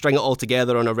struggled to string it all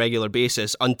together on a regular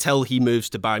basis until he moves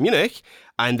to Bayern Munich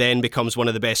and then becomes one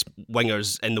of the best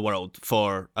wingers in the world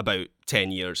for about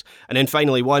 10 years. And then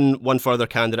finally, one further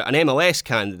candidate, an MLS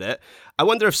candidate. I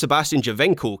wonder if Sebastian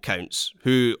Giovinco counts,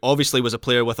 who obviously was a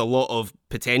player with a lot of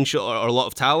potential or a lot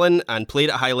of talent and played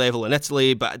at a high level in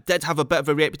Italy, but did have a bit of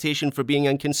a reputation for being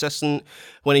inconsistent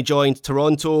when he joined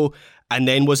Toronto, and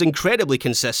then was incredibly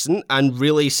consistent and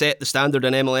really set the standard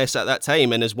in MLS at that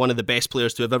time and is one of the best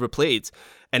players to have ever played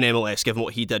in MLS, given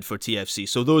what he did for TFC.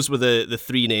 So those were the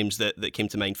three names that came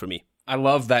to mind for me. I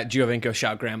love that Giovinco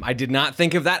shout, Graham. I did not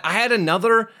think of that. I had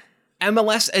another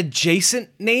MLS adjacent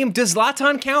name. Does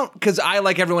Zlatan count? Because I,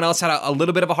 like everyone else, had a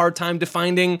little bit of a hard time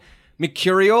defining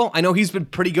mercurial. I know he's been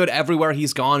pretty good everywhere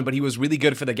he's gone, but he was really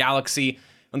good for the Galaxy.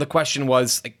 And the question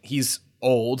was, like, he's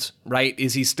old, right?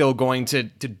 Is he still going to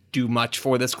do much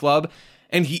for this club?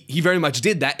 And he very much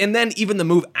did that. And then even the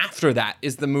move after that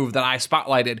is the move that I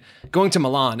spotlighted, going to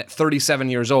Milan at 37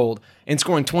 years old and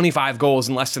scoring 25 goals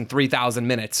in less than 3,000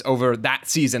 minutes over that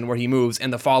season where he moves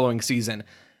and the following season.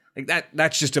 Like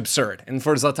that's just absurd. And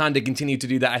for Zlatan to continue to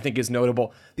do that, I think is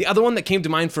notable. The other one that came to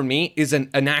mind for me is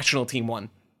a national team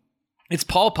one. It's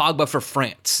Paul Pogba for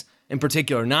France in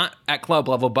particular, not at club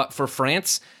level, but for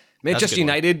France. Manchester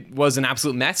United was an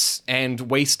absolute mess and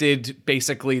wasted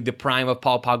basically the prime of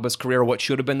Paul Pogba's career, what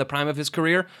should have been the prime of his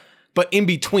career. But in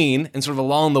between and sort of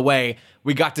along the way,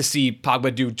 we got to see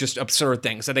Pogba do just absurd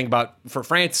things. I think about for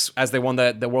France as they won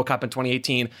the World Cup in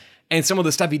 2018 and some of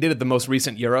the stuff he did at the most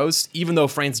recent Euros. Even though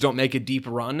France don't make a deep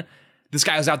run, this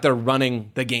guy was out there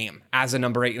running the game as a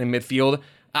number 8 in midfield.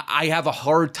 I have a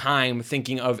hard time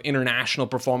thinking of international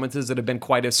performances that have been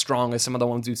quite as strong as some of the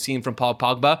ones we've seen from Paul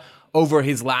Pogba over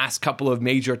his last couple of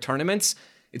major tournaments.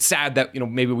 It's sad that,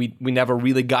 maybe we never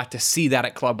really got to see that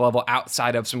at club level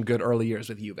outside of some good early years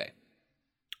with Juve.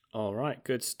 All right,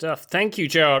 good stuff. Thank you,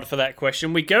 Gerard, for that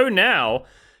question. We go now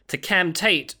to Cam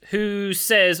Tate, who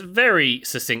says very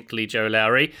succinctly, Joe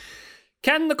Lowry,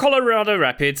 can the Colorado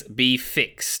Rapids be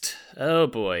fixed? Oh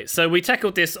boy. So we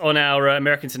tackled this on our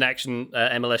Americans in Action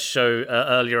MLS show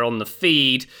earlier on the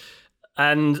feed.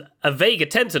 And a vague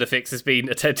attempt at a fix has been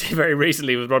attempted very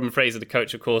recently with Robin Fraser, the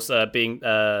coach, of course, being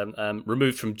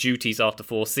removed from duties after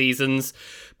 4 seasons.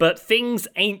 But things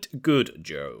ain't good,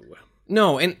 Joe.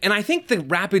 No, and I think the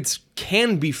Rapids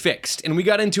can be fixed. And we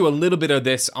got into a little bit of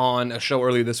this on a show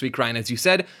earlier this week, Ryan, as you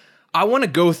said. I want to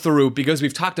go through, because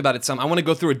we've talked about it some, I want to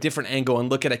go through a different angle and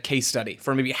look at a case study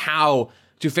for maybe how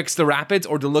to fix the Rapids,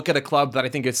 or to look at a club that I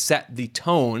think has set the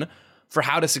tone for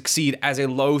how to succeed as a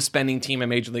low-spending team in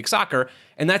Major League Soccer,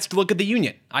 and that's to look at the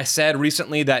Union. I said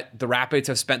recently that the Rapids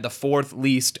have spent the 4th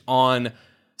least on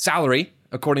salary,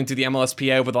 according to the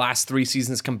MLSPA, over the last 3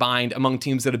 seasons combined among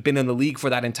teams that have been in the league for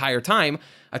that entire time.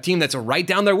 A team that's right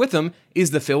down there with them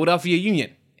is the Philadelphia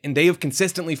Union, and they have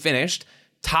consistently finished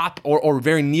top or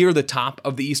very near the top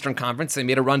of the Eastern Conference. They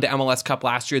made a run to MLS Cup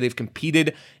last year. They've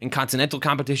competed in continental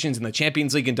competitions in the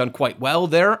Champions League and done quite well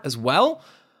there as well.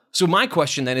 So my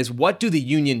question then is, what do the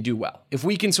Union do well? If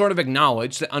we can sort of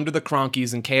acknowledge that under the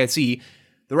Kroenkes and KSE,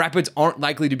 the Rapids aren't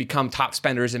likely to become top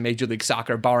spenders in Major League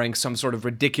Soccer, barring some sort of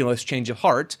ridiculous change of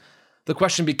heart, the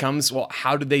question becomes, well,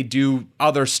 how do they do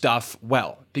other stuff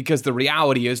well? Because the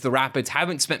reality is the Rapids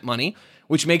haven't spent money,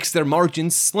 which makes their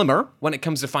margins slimmer when it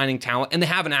comes to finding talent, and they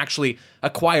haven't actually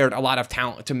acquired a lot of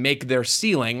talent to make their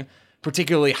ceiling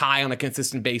particularly high on a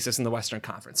consistent basis in the Western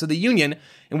Conference. So the Union,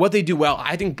 and what they do well,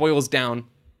 I think boils down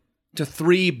to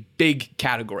 3 big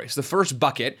categories. The first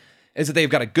bucket is that they've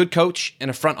got a good coach and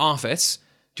a front office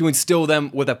to instill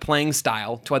them with a playing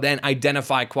style to then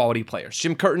identify quality players.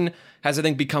 Jim Curtin has, I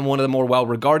think, become one of the more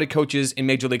well-regarded coaches in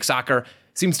Major League Soccer.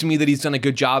 Seems to me that he's done a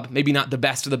good job, maybe not the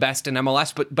best of the best in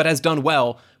MLS, but has done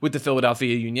well with the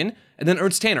Philadelphia Union. And then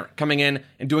Ernst Tanner coming in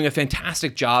and doing a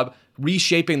fantastic job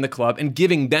reshaping the club and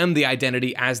giving them the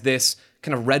identity as this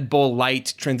kind of Red Bull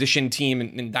light transition team,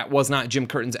 and that was not Jim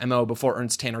Curtin's MO before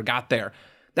Ernst Tanner got there.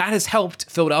 That has helped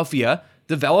Philadelphia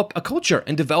develop a culture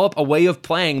and develop a way of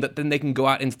playing that then they can go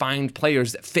out and find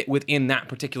players that fit within that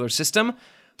particular system.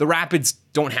 The Rapids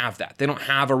don't have that. They don't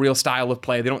have a real style of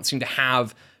play. They don't seem to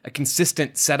have a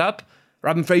consistent setup.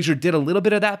 Robin Fraser did a little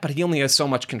bit of that, but he only has so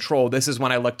much control. This is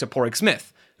when I look to Porrick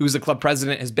Smith, who's the club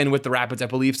president, has been with the Rapids, I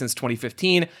believe, since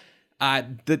 2015.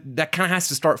 That kind of has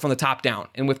to start from the top down.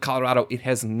 And with Colorado, it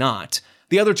has not.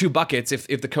 The other two buckets,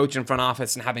 if the coach and front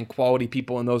office and having quality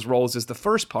people in those roles is the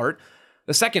first part,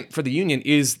 the second for the Union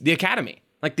is the academy.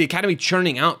 Like the academy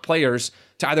churning out players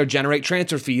to either generate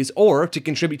transfer fees or to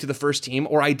contribute to the first team,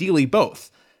 or ideally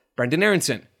both. Brendan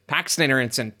Aronson, Paxton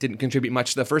Aronson didn't contribute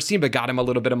much to the first team, but got him a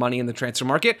little bit of money in the transfer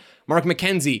market. Mark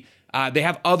McKenzie, they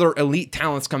have other elite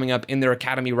talents coming up in their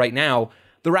academy right now.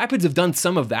 The Rapids have done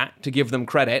some of that, to give them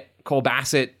credit. Cole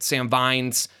Bassett, Sam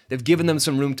Vines, they've given them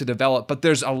some room to develop, but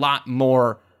there's a lot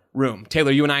more room.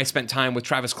 Taylor, you and I spent time with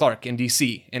Travis Clark in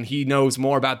DC, and he knows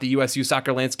more about the USU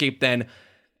soccer landscape than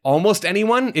almost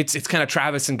anyone. It's kind of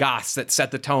Travis and Goss that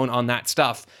set the tone on that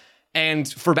stuff. And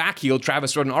for Backheel,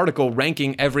 Travis wrote an article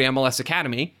ranking every MLS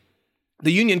academy.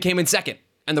 The Union came in second,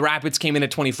 and the Rapids came in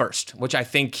at 21st, which I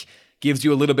think gives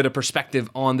you a little bit of perspective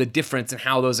on the difference in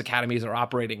how those academies are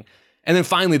operating. And then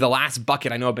finally, the last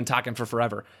bucket, I know I've been talking for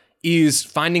forever, is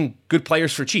finding good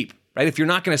players for cheap, right? If you're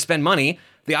not going to spend money,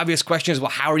 the obvious question is, well,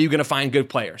 how are you going to find good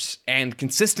players? And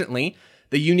consistently,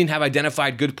 the Union have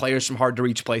identified good players from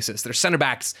hard-to-reach places. Their center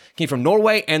backs came from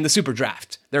Norway and the Super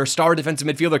Draft. Their star defensive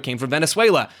midfielder came from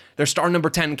Venezuela. Their star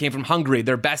number 10 came from Hungary.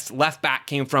 Their best left back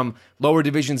came from lower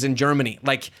divisions in Germany.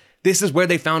 Like, this is where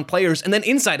they found players. And then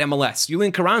inside MLS,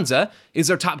 Julian Carranza is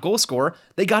their top goal scorer.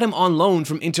 They got him on loan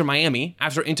from Inter Miami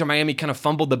after Inter Miami kind of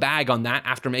fumbled the bag on that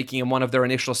after making him one of their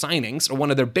initial signings, or one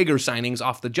of their bigger signings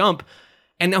off the jump.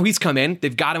 And now he's come in.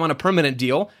 They've got him on a permanent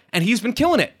deal, and he's been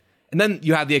killing it. And then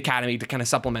you have the academy to kind of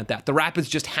supplement that. The Rapids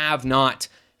just have not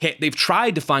hit. They've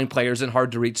tried to find players in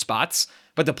hard-to-reach spots,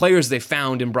 but the players they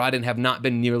found and brought in have not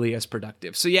been nearly as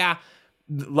productive. So yeah,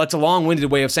 that's a long-winded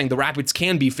way of saying the Rapids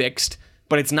can be fixed,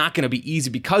 but it's not going to be easy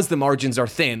because the margins are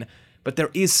thin. But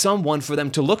there is someone for them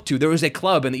to look to. There is a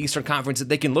club in the Eastern Conference that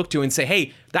they can look to and say,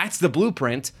 hey, that's the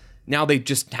blueprint. Now they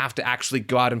just have to actually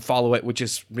go out and follow it, which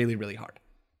is really, really hard.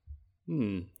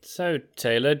 So,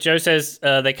 Taylor, Joe says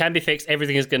they can be fixed.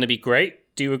 Everything is going to be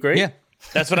great. Do you agree? Yeah.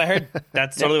 That's what I heard.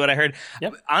 That's totally what I heard.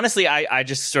 Yep. Honestly, I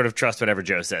just sort of trust whatever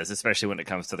Joe says, especially when it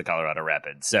comes to the Colorado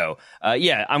Rapids. So,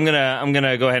 yeah, I'm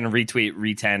gonna go ahead and retweet,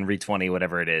 re-10, re-20,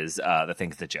 whatever it is, the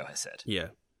things that Joe has said. Yeah.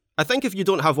 I think if you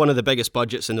don't have one of the biggest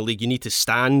budgets in the league, you need to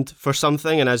stand for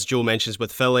something. And as Joe mentions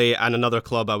with Philly and another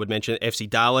club, I would mention FC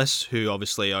Dallas, who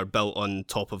obviously are built on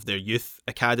top of their youth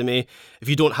academy. If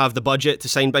you don't have the budget to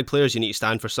sign big players, you need to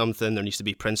stand for something. There needs to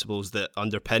be principles that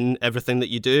underpin everything that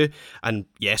you do. And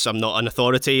yes, I'm not an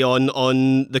authority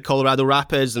on the Colorado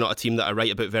Rapids. They're not a team that I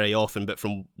write about very often, but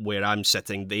from where I'm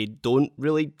sitting, they don't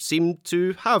really seem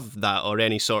to have that or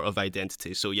any sort of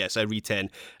identity. So yes, I re-10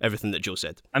 everything that Joe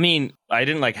said. I mean, I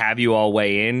didn't have you all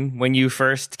weigh in when you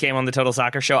first came on the Total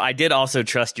Soccer Show. I did also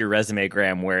trust your resume,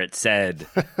 Graham, where it said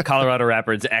Colorado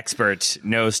Rapids expert,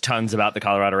 knows tons about the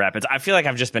Colorado Rapids. I feel like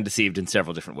I've just been deceived in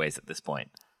several different ways at this point.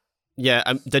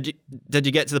 Yeah, did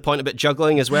you get to the point about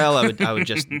juggling as well? I would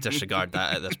just disregard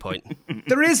that at this point.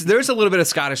 There's a little bit of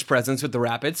Scottish presence with the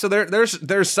Rapids, so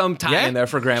there's some tie in there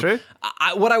for Graham. True.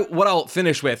 What I'll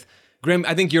finish with, Grim,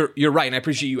 I think you're right, and I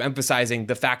appreciate you emphasizing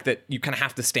the fact that you kind of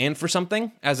have to stand for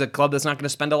something as a club that's not going to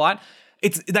spend a lot.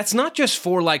 That's not just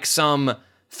for like some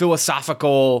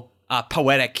philosophical,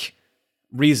 poetic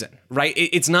reason, right?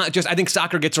 It's not just, I think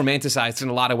soccer gets romanticized in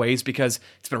a lot of ways because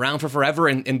it's been around for forever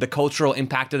and the cultural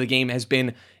impact of the game has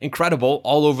been incredible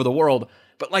all over the world.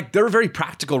 But like there are very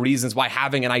practical reasons why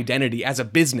having an identity as a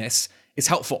business is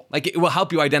helpful. Like it will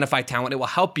help you identify talent. It will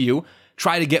help you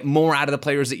try to get more out of the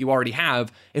players that you already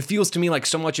have. It feels to me like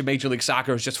so much of Major League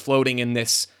Soccer is just floating in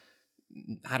this,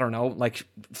 I don't know, like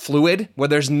fluid where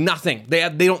there's nothing. They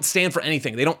don't stand for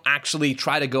anything. They don't actually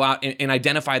try to go out and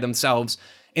identify themselves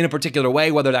in a particular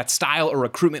way, whether that's style or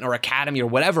recruitment or academy or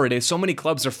whatever it is. So many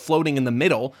clubs are floating in the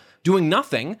middle, doing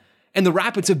nothing. And the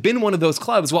Rapids have been one of those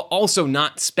clubs while also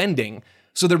not spending.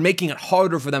 So they're making it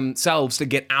harder for themselves to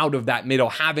get out of that middle,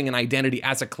 having an identity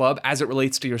as a club as it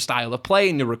relates to your style of play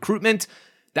and your recruitment.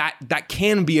 That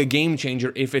can be a game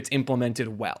changer if it's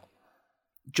implemented well.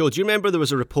 Joe, do you remember there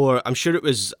was a report? I'm sure it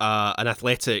was an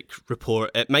Athletic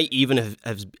report. It might even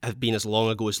have been as long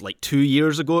ago as like 2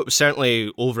 years ago. It was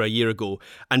certainly over a year ago.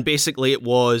 And basically it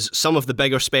was some of the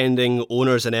bigger spending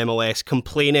owners in MLS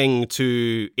complaining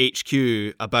to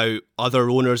HQ about other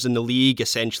owners in the league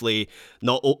essentially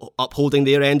not upholding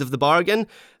their end of the bargain.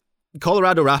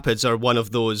 Colorado Rapids are one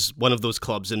of those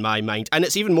clubs in my mind, and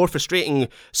it's even more frustrating.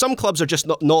 Some clubs are just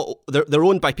not they're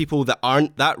owned by people that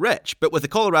aren't that rich, but with the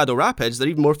Colorado Rapids, they're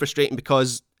even more frustrating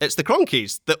because it's the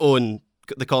Cronkies that own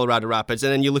the Colorado Rapids,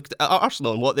 and then you look at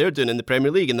Arsenal and what they're doing in the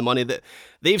Premier League and the money that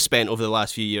they've spent over the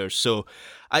last few years. So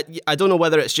I don't know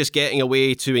whether it's just getting a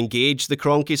way to engage the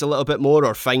Cronkies a little bit more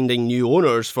or finding new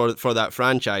owners for that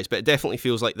franchise, but it definitely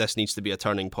feels like this needs to be a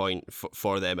turning point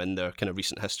for them in their kind of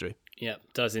recent history. Yeah,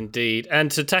 it does indeed.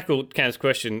 And to tackle Cam's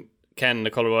question, can the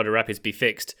Colorado Rapids be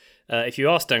fixed? If you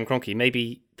ask Dan Kroenke,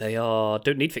 maybe they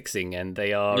don't need fixing, and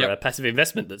they are a passive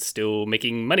investment that's still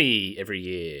making money every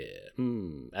year.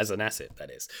 As an asset, that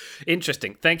is.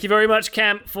 Interesting. Thank you very much,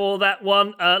 Cam, for that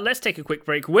one. Let's take a quick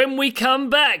break. When we come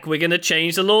back, we're going to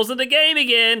change the laws of the game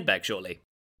again. Back shortly.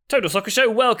 Total Soccer Show,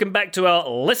 welcome back to our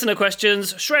listener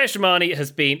questions. Shreyas Ramani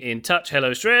has been in touch.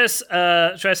 Hello, Shreyas.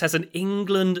 Shreyas has an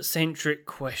England-centric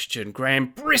question.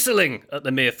 Graham bristling at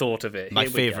the mere thought of it. My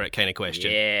favourite kind of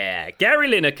question. Yeah. Gary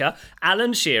Lineker,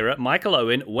 Alan Shearer, Michael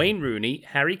Owen, Wayne Rooney,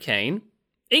 Harry Kane.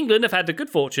 England have had the good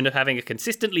fortune of having a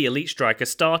consistently elite striker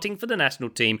starting for the national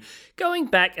team going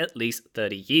back at least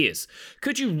 30 years.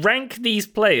 Could you rank these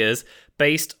players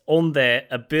based on their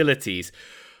abilities?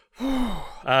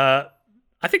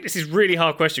 I think this is a really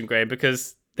hard question, Graham,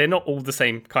 because they're not all the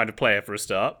same kind of player for a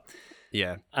start.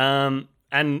 Yeah. And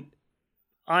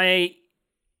I'll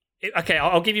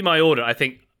give you my order. I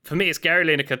think for me, it's Gary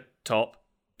Lineker top,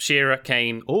 Shearer,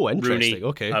 Kane, Rooney,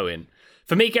 Owen.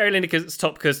 For me, Gary Lineker's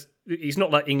top because he's not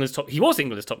like England's top. He was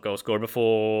England's top goal scorer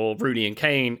before Rooney and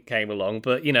Kane came along,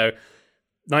 but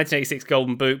 1986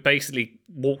 Golden Boot, basically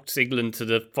walked England to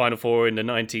the Final Four in the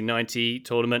 1990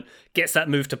 tournament, gets that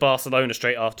move to Barcelona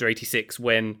straight after 86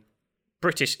 when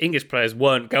English players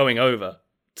weren't going over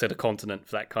to the continent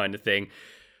for that kind of thing.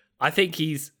 I think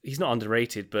he's not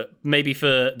underrated, but maybe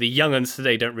for the young uns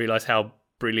today don't realise how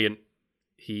brilliant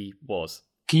he was.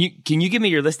 Can you give me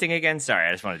your listing again? Sorry,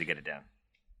 I just wanted to get it down.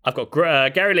 I've got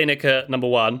Gary Lineker, number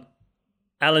 1,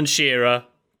 Alan Shearer,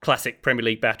 classic Premier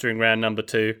League battering ram, number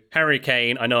 2. Harry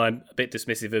Kane, I know I'm a bit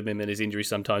dismissive of him and his injury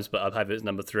sometimes, but I'd have it as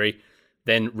number 3.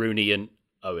 Then Rooney and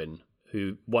Owen,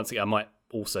 who once again I might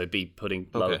also be putting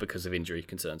lower because of injury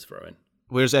concerns for Owen.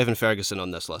 Where's Evan Ferguson on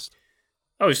this list?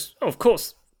 Oh, of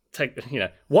course.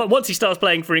 Once he starts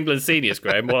playing for England seniors,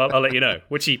 Graham, well, I'll let you know,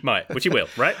 which he will,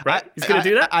 right? He's going to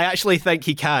do that? I actually think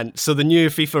he can't. So the new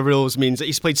FIFA rules means that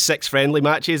he's played 6 friendly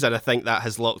matches, and I think that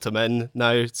has locked him in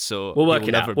now. So we'll work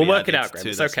it out. We'll work it out, Graham.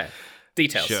 It's okay.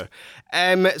 Details. Sure.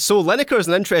 So Lineker is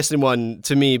an interesting one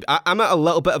to me. I'm at a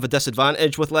little bit of a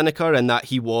disadvantage with Lineker in that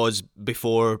he was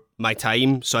before my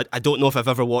time. So I don't know if I've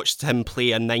ever watched him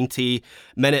play a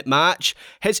 90-minute match.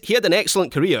 He had an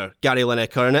excellent career, Gary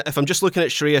Lineker. And if I'm just looking at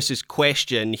Shreyas'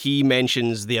 question, he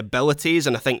mentions the abilities.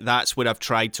 And I think that's where I've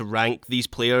tried to rank these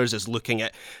players, is looking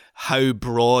at how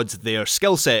broad their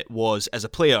skill set was as a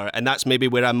player, and that's maybe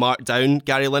where I marked down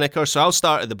Gary Lineker. So I'll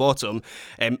start at the bottom.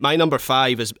 My number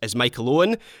 5 is Michael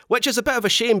Owen, which is a bit of a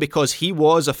shame because he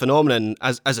was a phenomenon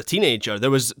as a teenager. There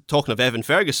was, talking of Evan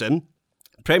Ferguson,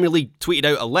 Premier League tweeted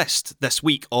out a list this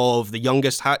week of the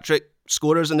youngest hat-trick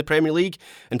scorers in the Premier League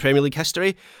in Premier League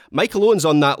history. Michael Owen's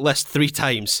on that list 3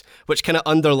 times, which kind of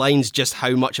underlines just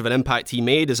how much of an impact he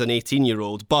made as an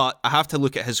 18-year-old. But I have to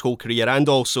look at his whole career and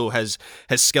also his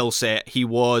skill set. He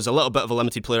was a little bit of a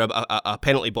limited player, a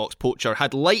penalty box poacher,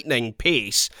 had lightning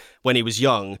pace when he was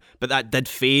young, but that did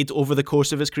fade over the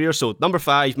course of his career. So number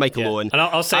 5, Michael Owen. And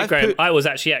I'll say, Graham, I was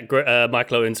actually at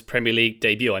Michael Owen's Premier League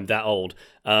debut. I'm that old.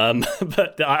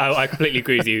 But I completely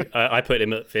agree with you. I put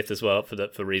him at 5th as well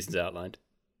for reasons outlined.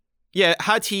 Yeah,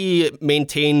 had he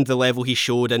maintained the level he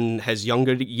showed in his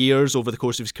younger years over the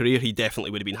course of his career, he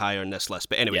definitely would have been higher in this list.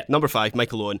 But anyway, number 5,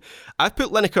 Michael Owen. I've put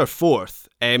Lineker 4th.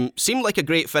 Seemed like a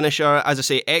great finisher. As I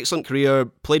say, excellent career.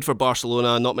 Played for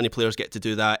Barcelona. Not many players get to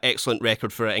do that. Excellent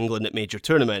record for England at major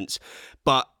tournaments.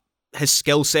 But his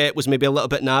skill set was maybe a little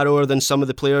bit narrower than some of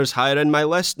the players higher in my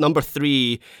list. Number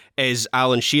 3 is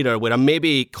Alan Shearer, where I'm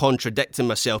maybe contradicting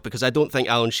myself because I don't think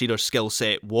Alan Shearer's skill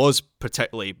set was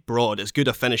particularly broad, as good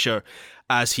a finisher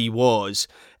as he was.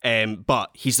 But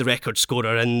he's the record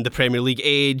scorer in the Premier League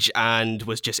age and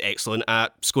was just excellent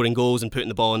at scoring goals and putting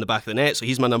the ball in the back of the net. So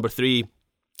he's my number 3.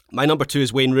 My number 2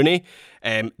 is Wayne Rooney.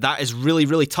 That is really,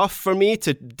 really tough for me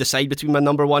to decide between my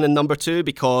number 1 and number 2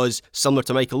 because, similar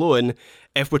to Michael Owen,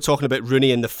 if we're talking about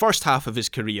Rooney in the first half of his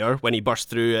career, when he burst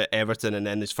through at Everton and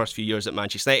then his first few years at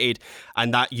Manchester United,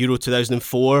 and that Euro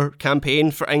 2004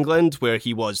 campaign for England, where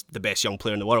he was the best young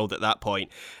player in the world at that point,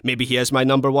 maybe he is my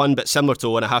number one, but similar to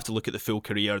Owen, I have to look at the full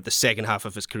career. The second half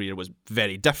of his career was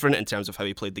very different in terms of how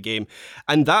he played the game.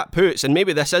 And that puts, and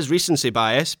maybe this is recency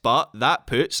bias, but that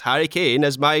puts Harry Kane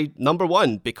as my number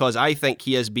one, because I think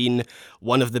he has been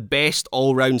one of the best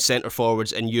all-round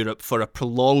centre-forwards in Europe for a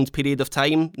prolonged period of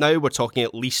time now. We're talking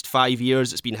at least 5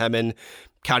 years. It's been him and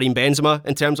Karim Benzema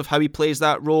in terms of how he plays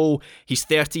that role. He's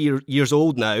 30 years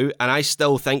old now, and I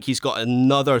still think he's got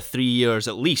another 3 years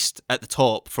at least at the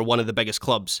top for one of the biggest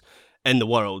clubs in the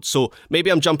world. So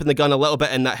maybe I'm jumping the gun a little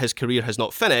bit in that his career has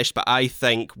not finished, but I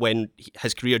think when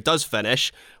his career does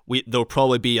finish, there'll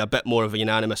probably be a bit more of a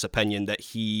unanimous opinion that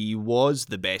he was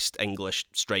the best English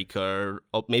striker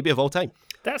maybe of all time.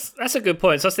 That's a good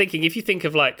point. So I was thinking, if you think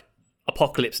of like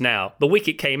Apocalypse Now, The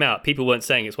Wicket came out, people weren't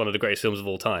saying it's one of the greatest films of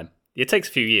all time. It takes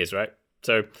a few years, right?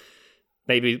 So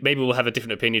maybe we'll have a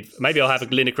different opinion. Maybe I'll have a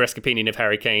Lineker-esque opinion of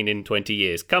Harry Kane in 20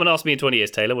 years. Come and ask me in 20 years,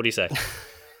 Taylor. What do you say?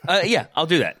 Yeah, I'll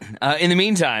do that. In the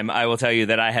meantime, I will tell you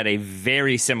that I had a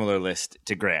very similar list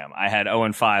to Graham. I had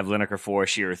Owen 5, Lineker 4,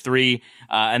 Shearer 3,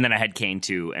 and then I had Kane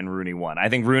 2 and Rooney 1. I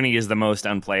think Rooney is the most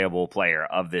unplayable player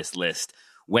of this list.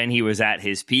 When he was at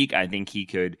his peak, I think he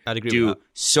could do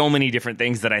so many different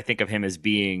things that I think of him as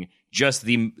being just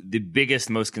the biggest,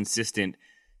 most consistent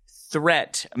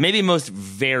threat, maybe most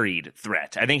varied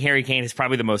threat. I think Harry Kane is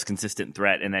probably the most consistent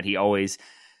threat in that he always...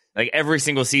 Like every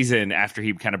single season after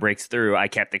he kind of breaks through, I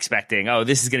kept expecting, oh,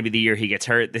 this is going to be the year he gets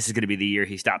hurt. This is going to be the year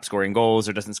he stops scoring goals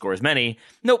or doesn't score as many.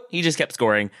 Nope, he just kept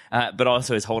scoring. But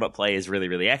also his hold-up play is really,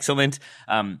 really excellent.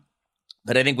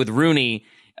 But I think with Rooney,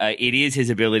 it is his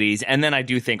abilities. And then I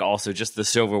do think also just the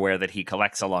silverware that he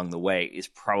collects along the way is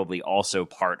probably also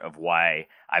part of why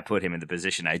I put him in the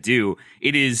position I do.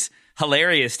 It is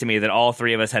hilarious to me that all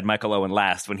three of us had Michael Owen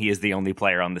last when he is the only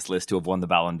player on this list to have won the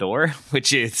Ballon d'Or,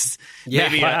 which is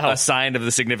maybe a sign of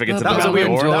the significance of the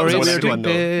Ballon d'Or. That was a weird one,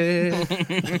 though.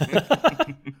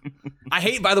 I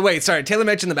hate, by the way, sorry, Taylor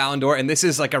mentioned the Ballon d'Or, and this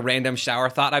is like a random shower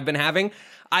thought I've been having.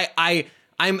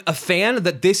 I'm a fan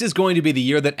that this is going to be the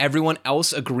year that everyone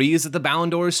else agrees that the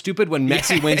Ballon d'Or is stupid when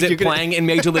Messi wins it playing in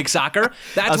Major League Soccer.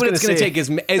 That's what it's going to take is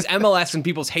MLS and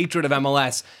people's hatred of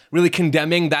MLS really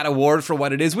condemning that award for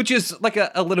what it is, which is like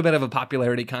a little bit of a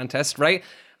popularity contest, right?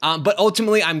 But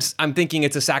ultimately, I'm thinking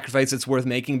it's a sacrifice that's worth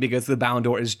making because the Ballon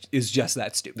d'Or is just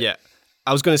that stupid. Yeah.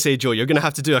 I was going to say, Joe, you're going to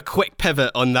have to do a quick pivot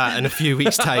on that in a few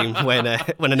weeks' time when an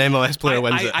MLS player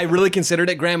wins it. I really considered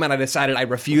it, Graham, and I decided I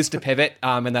refused to pivot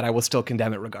and that I will still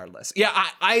condemn it regardless. Yeah,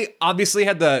 I obviously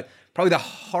had probably the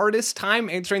hardest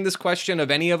time answering this question of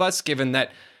any of us, given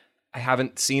that I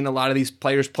haven't seen a lot of these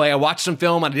players play. I watched some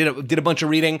film, I did a bunch of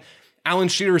reading. Alan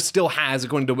Shearer still has,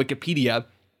 according to Wikipedia,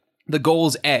 the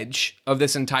goals edge of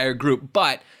this entire group,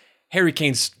 but Harry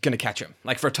Kane's going to catch him,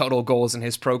 like for total goals in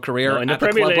his pro career at the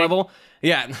club level.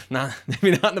 Yeah,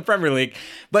 maybe not in the Premier League.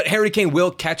 But Harry Kane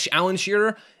will catch Alan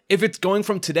Shearer. If it's going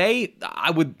from today, I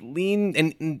would lean,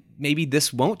 and maybe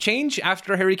this won't change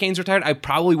after Harry Kane's retired, I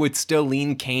probably would still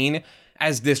lean Kane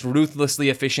as this ruthlessly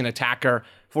efficient attacker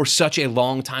for such a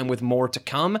long time with more to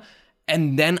come.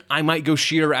 And then I might go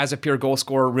Shearer as a pure goal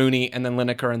scorer, Rooney, and then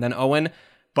Lineker, and then Owen.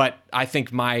 But I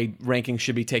think my ranking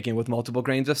should be taken with multiple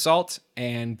grains of salt,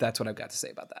 and that's what I've got to say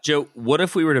about that. Joe, what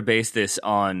if we were to base this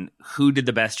on who did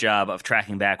the best job of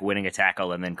tracking back, winning a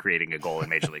tackle, and then creating a goal in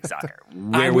Major League Soccer?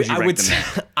 Where would you rank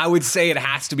them? I would say it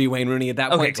has to be Wayne Rooney at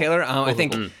that point, cool. Taylor. I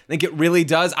think it really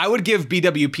does. I would give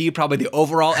BWP probably the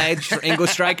overall edge for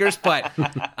English strikers, but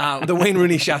the Wayne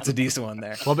Rooney shot's a decent one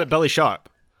there. What about Billy Sharp?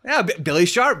 Yeah, Billy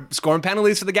Sharp scoring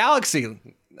penalties for the Galaxy.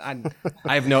 I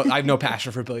have no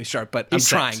passion for Billy Sharp, but I'm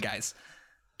trying, guys.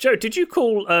 Joe, did you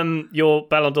call your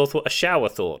Ballon d'Or thought a shower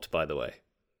thought, by the way?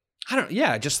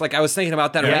 Just like I was thinking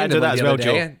about that randomly the other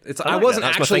day. I wasn't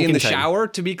actually in the shower,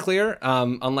 to be clear,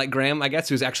 unlike Graham, I guess,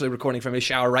 who's actually recording from his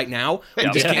shower right now.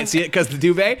 You just can't see it because of the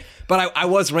duvet. But I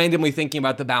was randomly thinking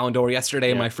about the Ballon d'Or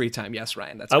yesterday in my free time. Yes,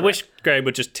 Ryan, that's correct. I wish Graham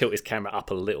would just tilt his camera up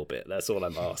a little bit. That's all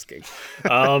I'm asking.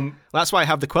 That's why I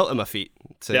have the quilt on my feet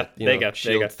to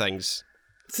shield things.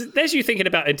 So there's you thinking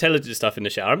about intelligent stuff in the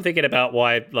shower. I'm thinking about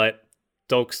why, like,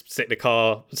 dogs stick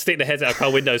their heads out of car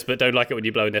windows, but don't like it when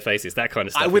you blow in their faces. That kind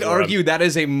of stuff. I would argue that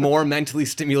is a more mentally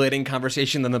stimulating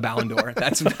conversation than the Ballon d'Or.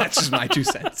 That's just my 2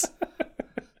 cents.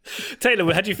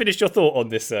 Taylor, had you finished your thought on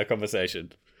this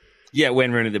conversation? Yeah,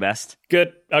 Wayne Rooney the best.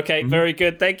 Good. Okay, very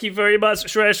good. Thank you very much,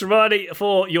 Shreya Sharmani,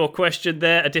 for your question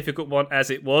there. A difficult one as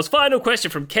it was. Final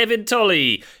question from Kevin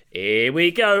Tolley. Here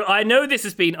we go. I know this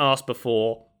has been asked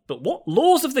before, but what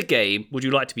laws of the game would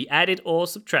you like to be added or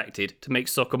subtracted to make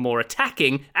soccer more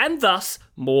attacking and thus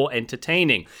more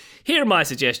entertaining? Here are my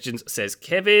suggestions, says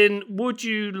Kevin. What do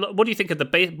you think of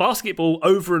the basketball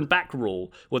over and back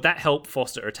rule? Would that help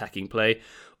foster attacking play?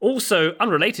 Also,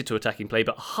 unrelated to attacking play,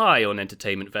 but high on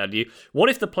entertainment value, what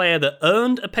if the player that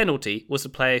earned a penalty was the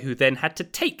player who then had to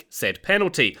take said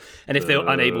penalty? And if they were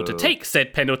unable to take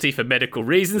said penalty for medical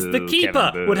reasons, the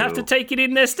keeper would have to take it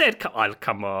in their stead.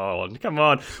 Come on.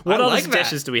 What other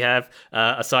suggestions do we have,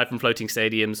 aside from floating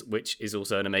stadiums, which is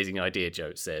also an amazing idea,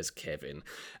 Joe, says Kevin.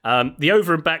 The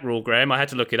over and back rule, Graham, I had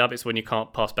to look it up. It's when you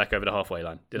can't pass back over the halfway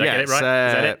line. Did I get it right? Is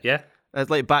that it? Yeah? It's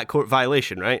like backcourt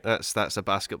violation, right? That's a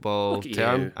basketball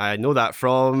term. You. I know that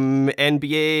from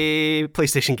NBA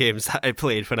PlayStation games that I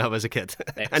played when I was a kid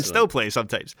and still play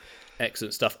sometimes.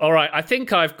 Excellent stuff. All right, I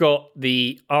think I've got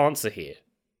the answer here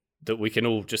that we can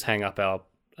all just hang up our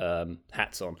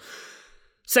hats on.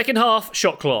 Second half,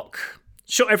 shot clock.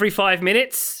 Shot every 5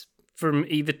 minutes from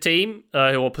either team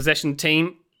or possession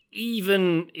team.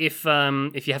 Even if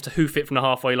you have to hoof it from the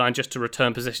halfway line just to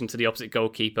return possession to the opposite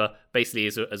goalkeeper, basically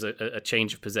as a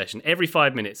change of possession. Every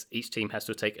 5 minutes, each team has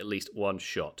to take at least one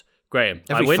shot. Graham,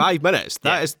 every 5 minutes.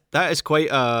 That is quite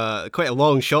a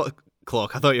long shot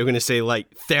clock. I thought you were going to say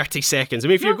like 30 seconds. I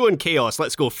mean, if you're going chaos,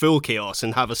 let's go full chaos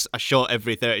and have a shot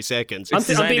every 30 seconds. I'm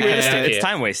being realistic here. It's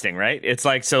time wasting, right? It's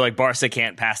like, so like Barca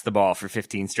can't pass the ball for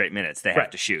 15 straight minutes. They have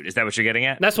to shoot. Is that what you're getting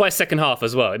at? That's why second half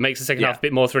as well. It makes the second half a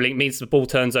bit more thrilling. It means the ball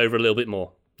turns over a little bit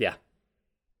more. Yeah.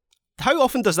 How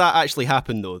often does that actually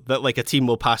happen, though? That like a team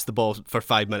will pass the ball for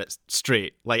 5 minutes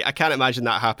straight? Like, I can't imagine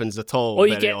that happens at all. Or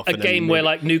you get a game where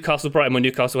like Newcastle-Brighton, when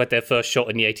Newcastle had their first shot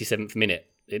in the 87th minute.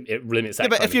 It limits that. Yeah,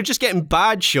 but if you're just getting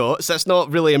bad shots, that's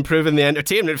not really improving the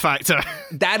entertainment factor.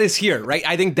 That is here, right?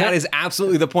 I think that is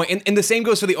absolutely the point. And the same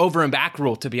goes for the over and back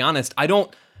rule, to be honest. I don't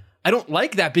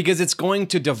like that because it's going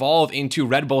to devolve into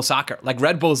Red Bull soccer. Like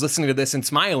Red Bull's listening to this and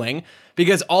smiling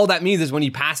because all that means is when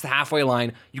you pass the halfway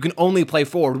line, you can only play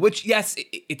forward, which, yes,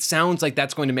 it sounds like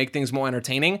that's going to make things more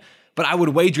entertaining. But I would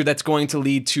wager that's going to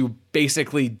lead to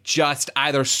basically just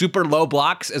either super low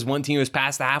blocks as one team has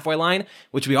passed the halfway line,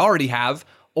 which we already have,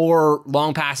 or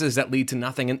long passes that lead to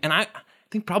nothing. And I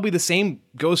think probably the same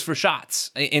goes for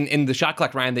shots in the shot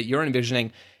clock, Ryan, that you're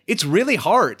envisioning. It's really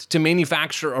hard to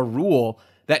manufacture a rule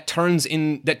that turns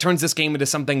this game into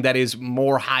something that is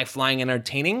more high-flying and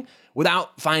entertaining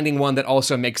without finding one that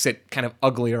also makes it kind of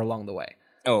uglier along the way.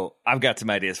 Oh, I've got some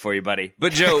ideas for you, buddy.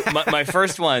 But Joe, my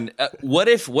first one, what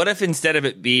if instead of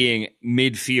it being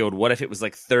midfield, what if it was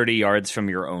like 30 yards from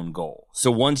your own goal? So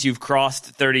once you've crossed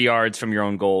 30 yards from your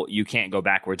own goal, you can't go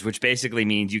backwards, which basically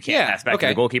means you can't pass back to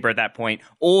the goalkeeper at that point,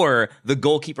 or the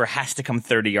goalkeeper has to come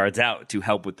 30 yards out to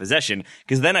help with possession,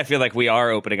 because then I feel like we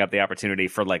are opening up the opportunity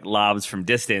for like lobs from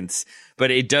distance, but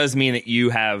it does mean that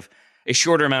you have a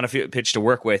shorter amount of pitch to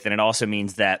work with, and it also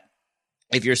means that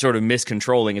if you're sort of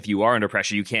miscontrolling, if you are under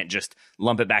pressure, you can't just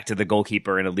lump it back to the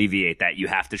goalkeeper and alleviate that. You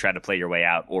have to try to play your way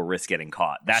out or risk getting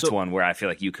caught. That's one where I feel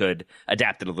like you could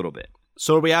adapt it a little bit.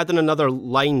 So are we adding another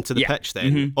line to the pitch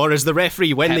then? Mm-hmm. Or is the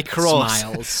referee, when they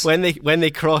cross when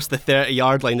they cross the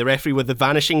 30-yard line, the referee with the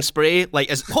vanishing spray, like,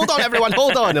 hold on everyone,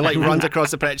 hold on, and like runs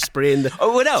across the pitch spraying the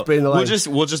spraying the line.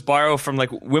 We'll just borrow from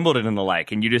like Wimbledon and the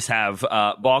like, and you just have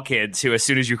ball kids who, as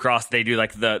soon as you cross, they do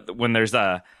like when there's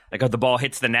like if the ball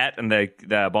hits the net and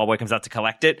the ball boy comes out to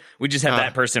collect it, we just have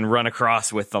that person run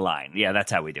across with the line. Yeah,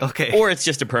 that's how we do it. Okay. Or it's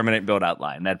just a permanent build-out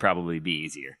line. That'd probably be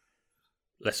easier.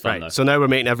 Less fun, though. So now we're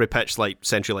making every pitch like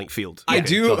CenturyLink Field. I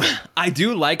do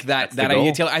like that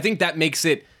idea, Taylor. I think that makes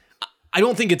it... I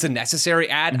don't think it's a necessary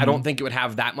ad. Mm-hmm. I don't think it would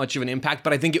have that much of an impact,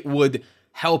 but I think it would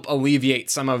help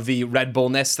alleviate some of the Red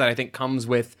Bull-ness that I think comes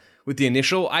with the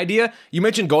initial idea. You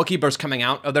mentioned goalkeepers coming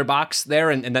out of their box there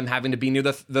and them having to be near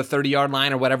the 30-yard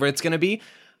line or whatever it's going to be.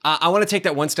 I want to take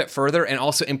that one step further and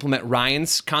also implement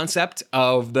Ryan's concept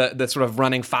of the sort of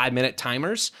running 5-minute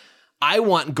timers. I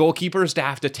want goalkeepers to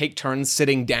have to take turns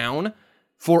sitting down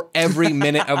for every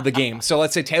minute of the game. So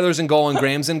let's say Taylor's in goal and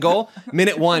Graham's in goal.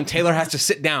 Minute 1, Taylor has to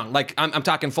sit down. Like I'm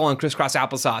talking full on crisscross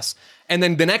applesauce. And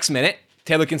then the next minute,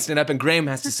 Taylor can stand up and Graham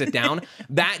has to sit down.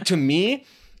 That, to me,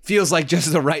 feels like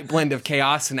just the right blend of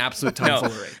chaos and absolute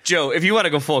tomfoolery. No, Joe, if you want to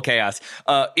go full chaos,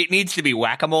 it needs to be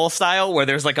whack-a-mole style, where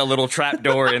there's like a little trap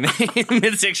door in the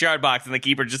 6-yard box and the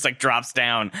keeper just like drops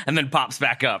down and then pops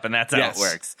back up, and that's how it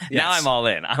works. Yes. Now I'm all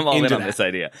in. I'm all in on this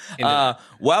idea.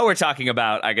 While we're talking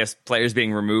about, I guess, players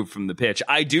being removed from the pitch,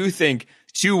 I do think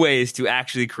 2 ways to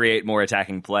actually create more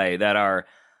attacking play that are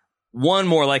one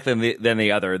more likely than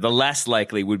the other. The less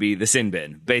likely would be the sin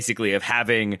bin, basically, of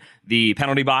having the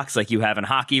penalty box like you have in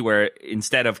hockey, where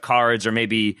instead of cards or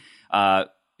maybe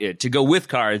to go with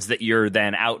cards that you're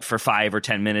then out for 5 or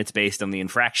 10 minutes based on the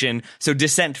infraction. So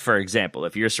dissent, for example,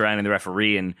 if you're surrounding the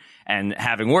referee and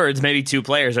having words, maybe 2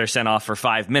 players are sent off for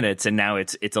 5 minutes and now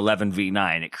it's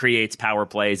 11v9. It creates power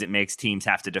plays. It makes teams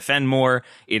have to defend more.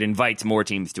 It invites more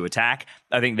teams to attack.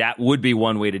 I think that would be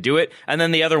one way to do it. And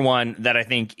then the other one that I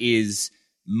think is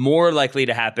more likely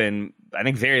to happen, I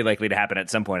think very likely to happen at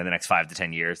some point in the next 5 to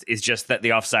 10 years, is just that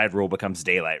the offside rule becomes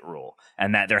daylight rule,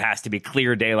 and that there has to be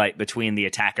clear daylight between the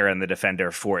attacker and the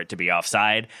defender for it to be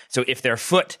offside. So if their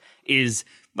foot is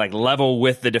like level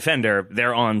with the defender,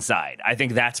 they're onside. I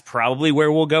think that's probably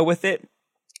where we'll go with it,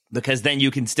 because then you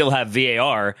can still have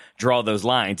VAR draw those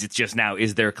lines. It's just now,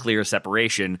 is there clear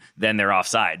separation? Then they're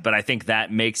offside. But I think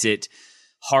that makes it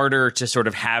harder to sort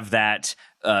of have that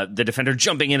the defender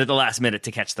jumping in at the last minute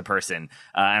to catch the person.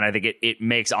 And I think it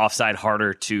makes offside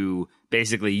harder to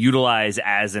basically utilize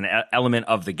as an element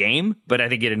of the game, but I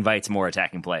think it invites more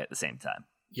attacking play at the same time.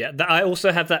 Yeah, I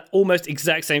also have that almost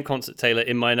exact same concept, Taylor,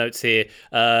 in my notes here,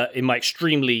 in my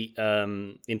extremely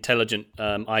intelligent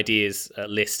ideas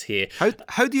list here.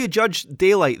 How do you judge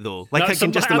daylight, though? Like, I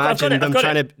can just imagine them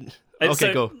trying to...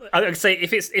 Okay, go. I would say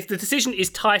if the decision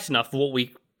is tight enough for what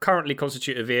we currently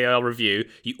constitute a VAR review,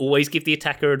 you always give the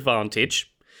attacker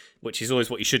advantage, which is always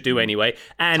what you should do anyway.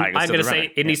 And I'm going to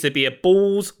say it needs to be a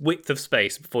ball's width of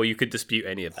space before you could dispute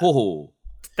any of that. Oh.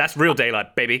 That's real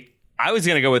daylight, baby. I was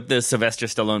going to go with the Sylvester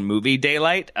Stallone movie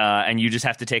Daylight, and you just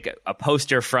have to take a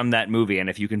poster from that movie, and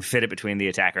if you can fit it between the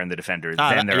attacker and the defender,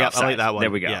 then they're offside. I like that one.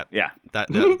 There we go. Yeah. That's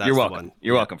You're welcome. The one.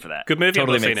 You're welcome for that. Good movie.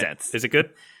 Totally I've not makes seen sense. Is it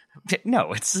good?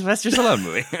 No, it's a Sylvester Stallone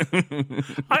movie.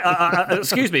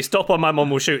 Excuse me, Stop on My Mom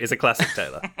Will Shoot is a classic,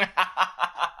 Taylor.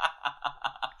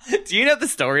 Do you know the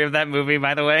story of that movie,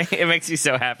 by the way? It makes you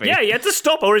so happy. Yeah, he had to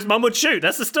stop or his mum would shoot.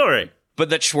 That's the story. But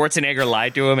that Schwarzenegger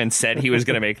lied to him and said he was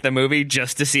going to make the movie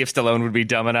just to see if Stallone would be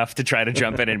dumb enough to try to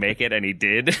jump in and make it, and he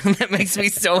did. That makes me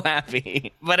so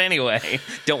happy. But anyway,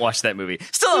 don't watch that movie.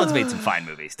 Stallone's made some fine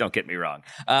movies, don't get me wrong.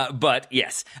 But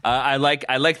yes, I like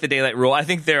the daylight rule. I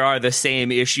think there are the same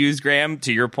issues, Graham.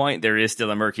 To your point, there is still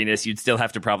a murkiness. You'd still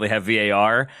have to probably have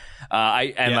VAR.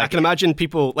 I can imagine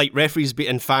people, like referees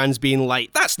and fans being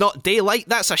like, that's not daylight,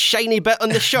 that's a shiny bit on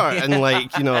the shirt. And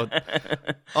like,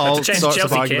 all sorts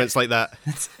of arguments like that.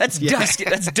 That's dusk.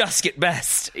 That's dusk at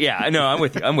best. Yeah, no,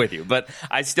 I'm with you. But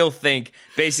I still think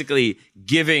basically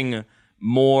giving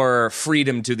more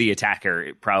freedom to the attacker,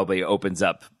 it probably opens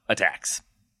up attacks.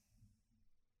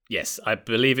 Yes, I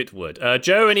believe it would.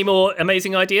 Joe, any more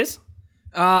amazing ideas?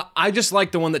 I just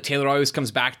like the one that Taylor always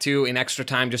comes back to in extra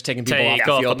time, just taking people off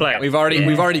the field. The We've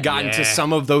already gotten to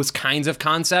some of those kinds of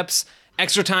concepts.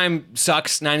 Extra time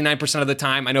sucks 99% of the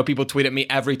time. I know people tweet at me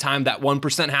every time that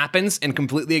 1% happens and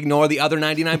completely ignore the other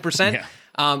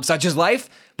 99%, such as life.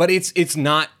 But it's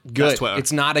not good.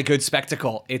 It's not a good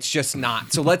spectacle. It's just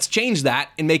not. So let's change that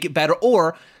and make it better,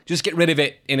 or just get rid of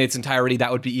it in its entirety.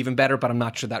 That would be even better, but I'm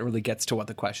not sure that really gets to what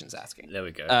the question's asking. There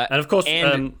we go. And of course...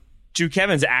 to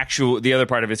Kevin's the other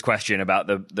part of his question about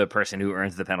the person who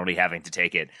earns the penalty having to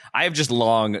take it, I have just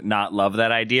long not loved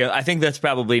that idea. I think that's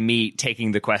probably me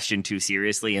taking the question too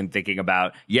seriously and thinking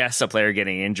about, yes, a player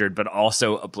getting injured, but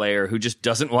also a player who just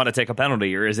doesn't want to take a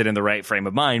penalty, or is it in the right frame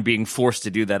of mind being forced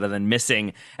to do that and then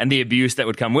missing, and the abuse that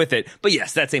would come with it. But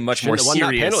yes, that's a much more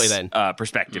serious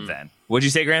perspective then. What'd you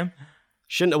say, Graham?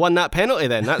 Shouldn't have won that penalty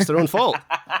then. That's their own fault.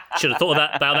 Should have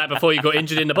thought about that before you got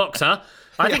injured in the box, huh?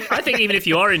 I think even if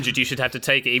you are injured, you should have to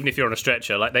take it, even if you're on a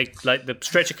stretcher. Like the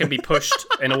stretcher can be pushed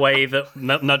in a way that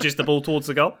nudges the ball towards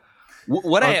the goal.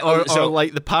 Or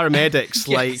like the paramedics,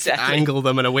 angle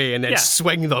them in a way and then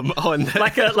swing them on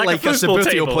like a football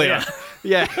table player.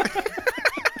 Yeah.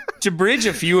 To bridge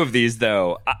a few of these,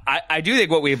 though, I do think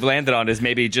what we've landed on is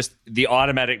maybe just the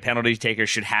automatic penalty taker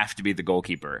should have to be the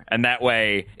goalkeeper. And that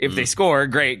way, if they score,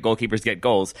 great, goalkeepers get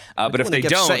goals. But if they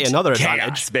don't, another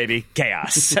chaos, advantage. Baby,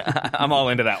 chaos. I'm all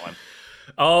into that one.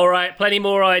 All right, plenty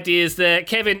more ideas there.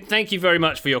 Kevin, thank you very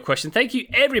much for your question. Thank you,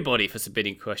 everybody, for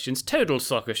submitting questions.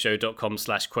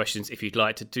 TotalSoccerShow.com/questions if you'd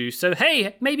like to do so.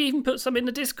 Hey, maybe even put some in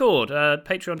the Discord.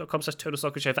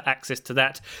 Patreon.com/TotalSoccerShow for access to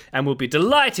that, and we'll be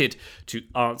delighted to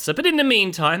answer. But in the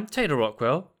meantime, Taylor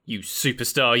Rockwell, you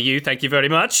superstar, thank you very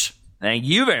much. Thank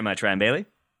you very much, Ryan Bailey.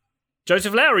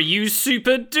 Joseph Lowry, you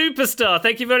super duper star,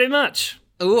 thank you very much.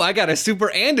 Ooh, I got a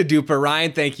super and a duper,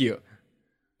 Ryan, thank you.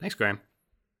 Thanks, Graham.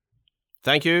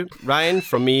 Thank you, Ryan,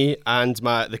 from me and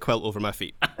the quilt over my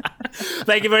feet.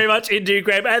 Thank you very much indeed,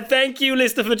 Graham. And thank you,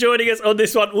 listener, for joining us on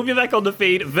this one. We'll be back on the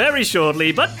feed very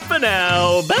shortly. But for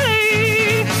now,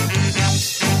 bye!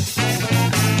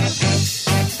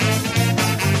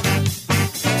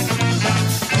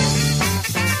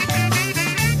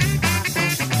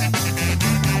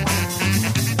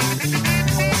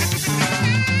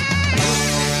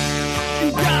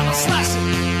 Slash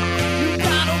it.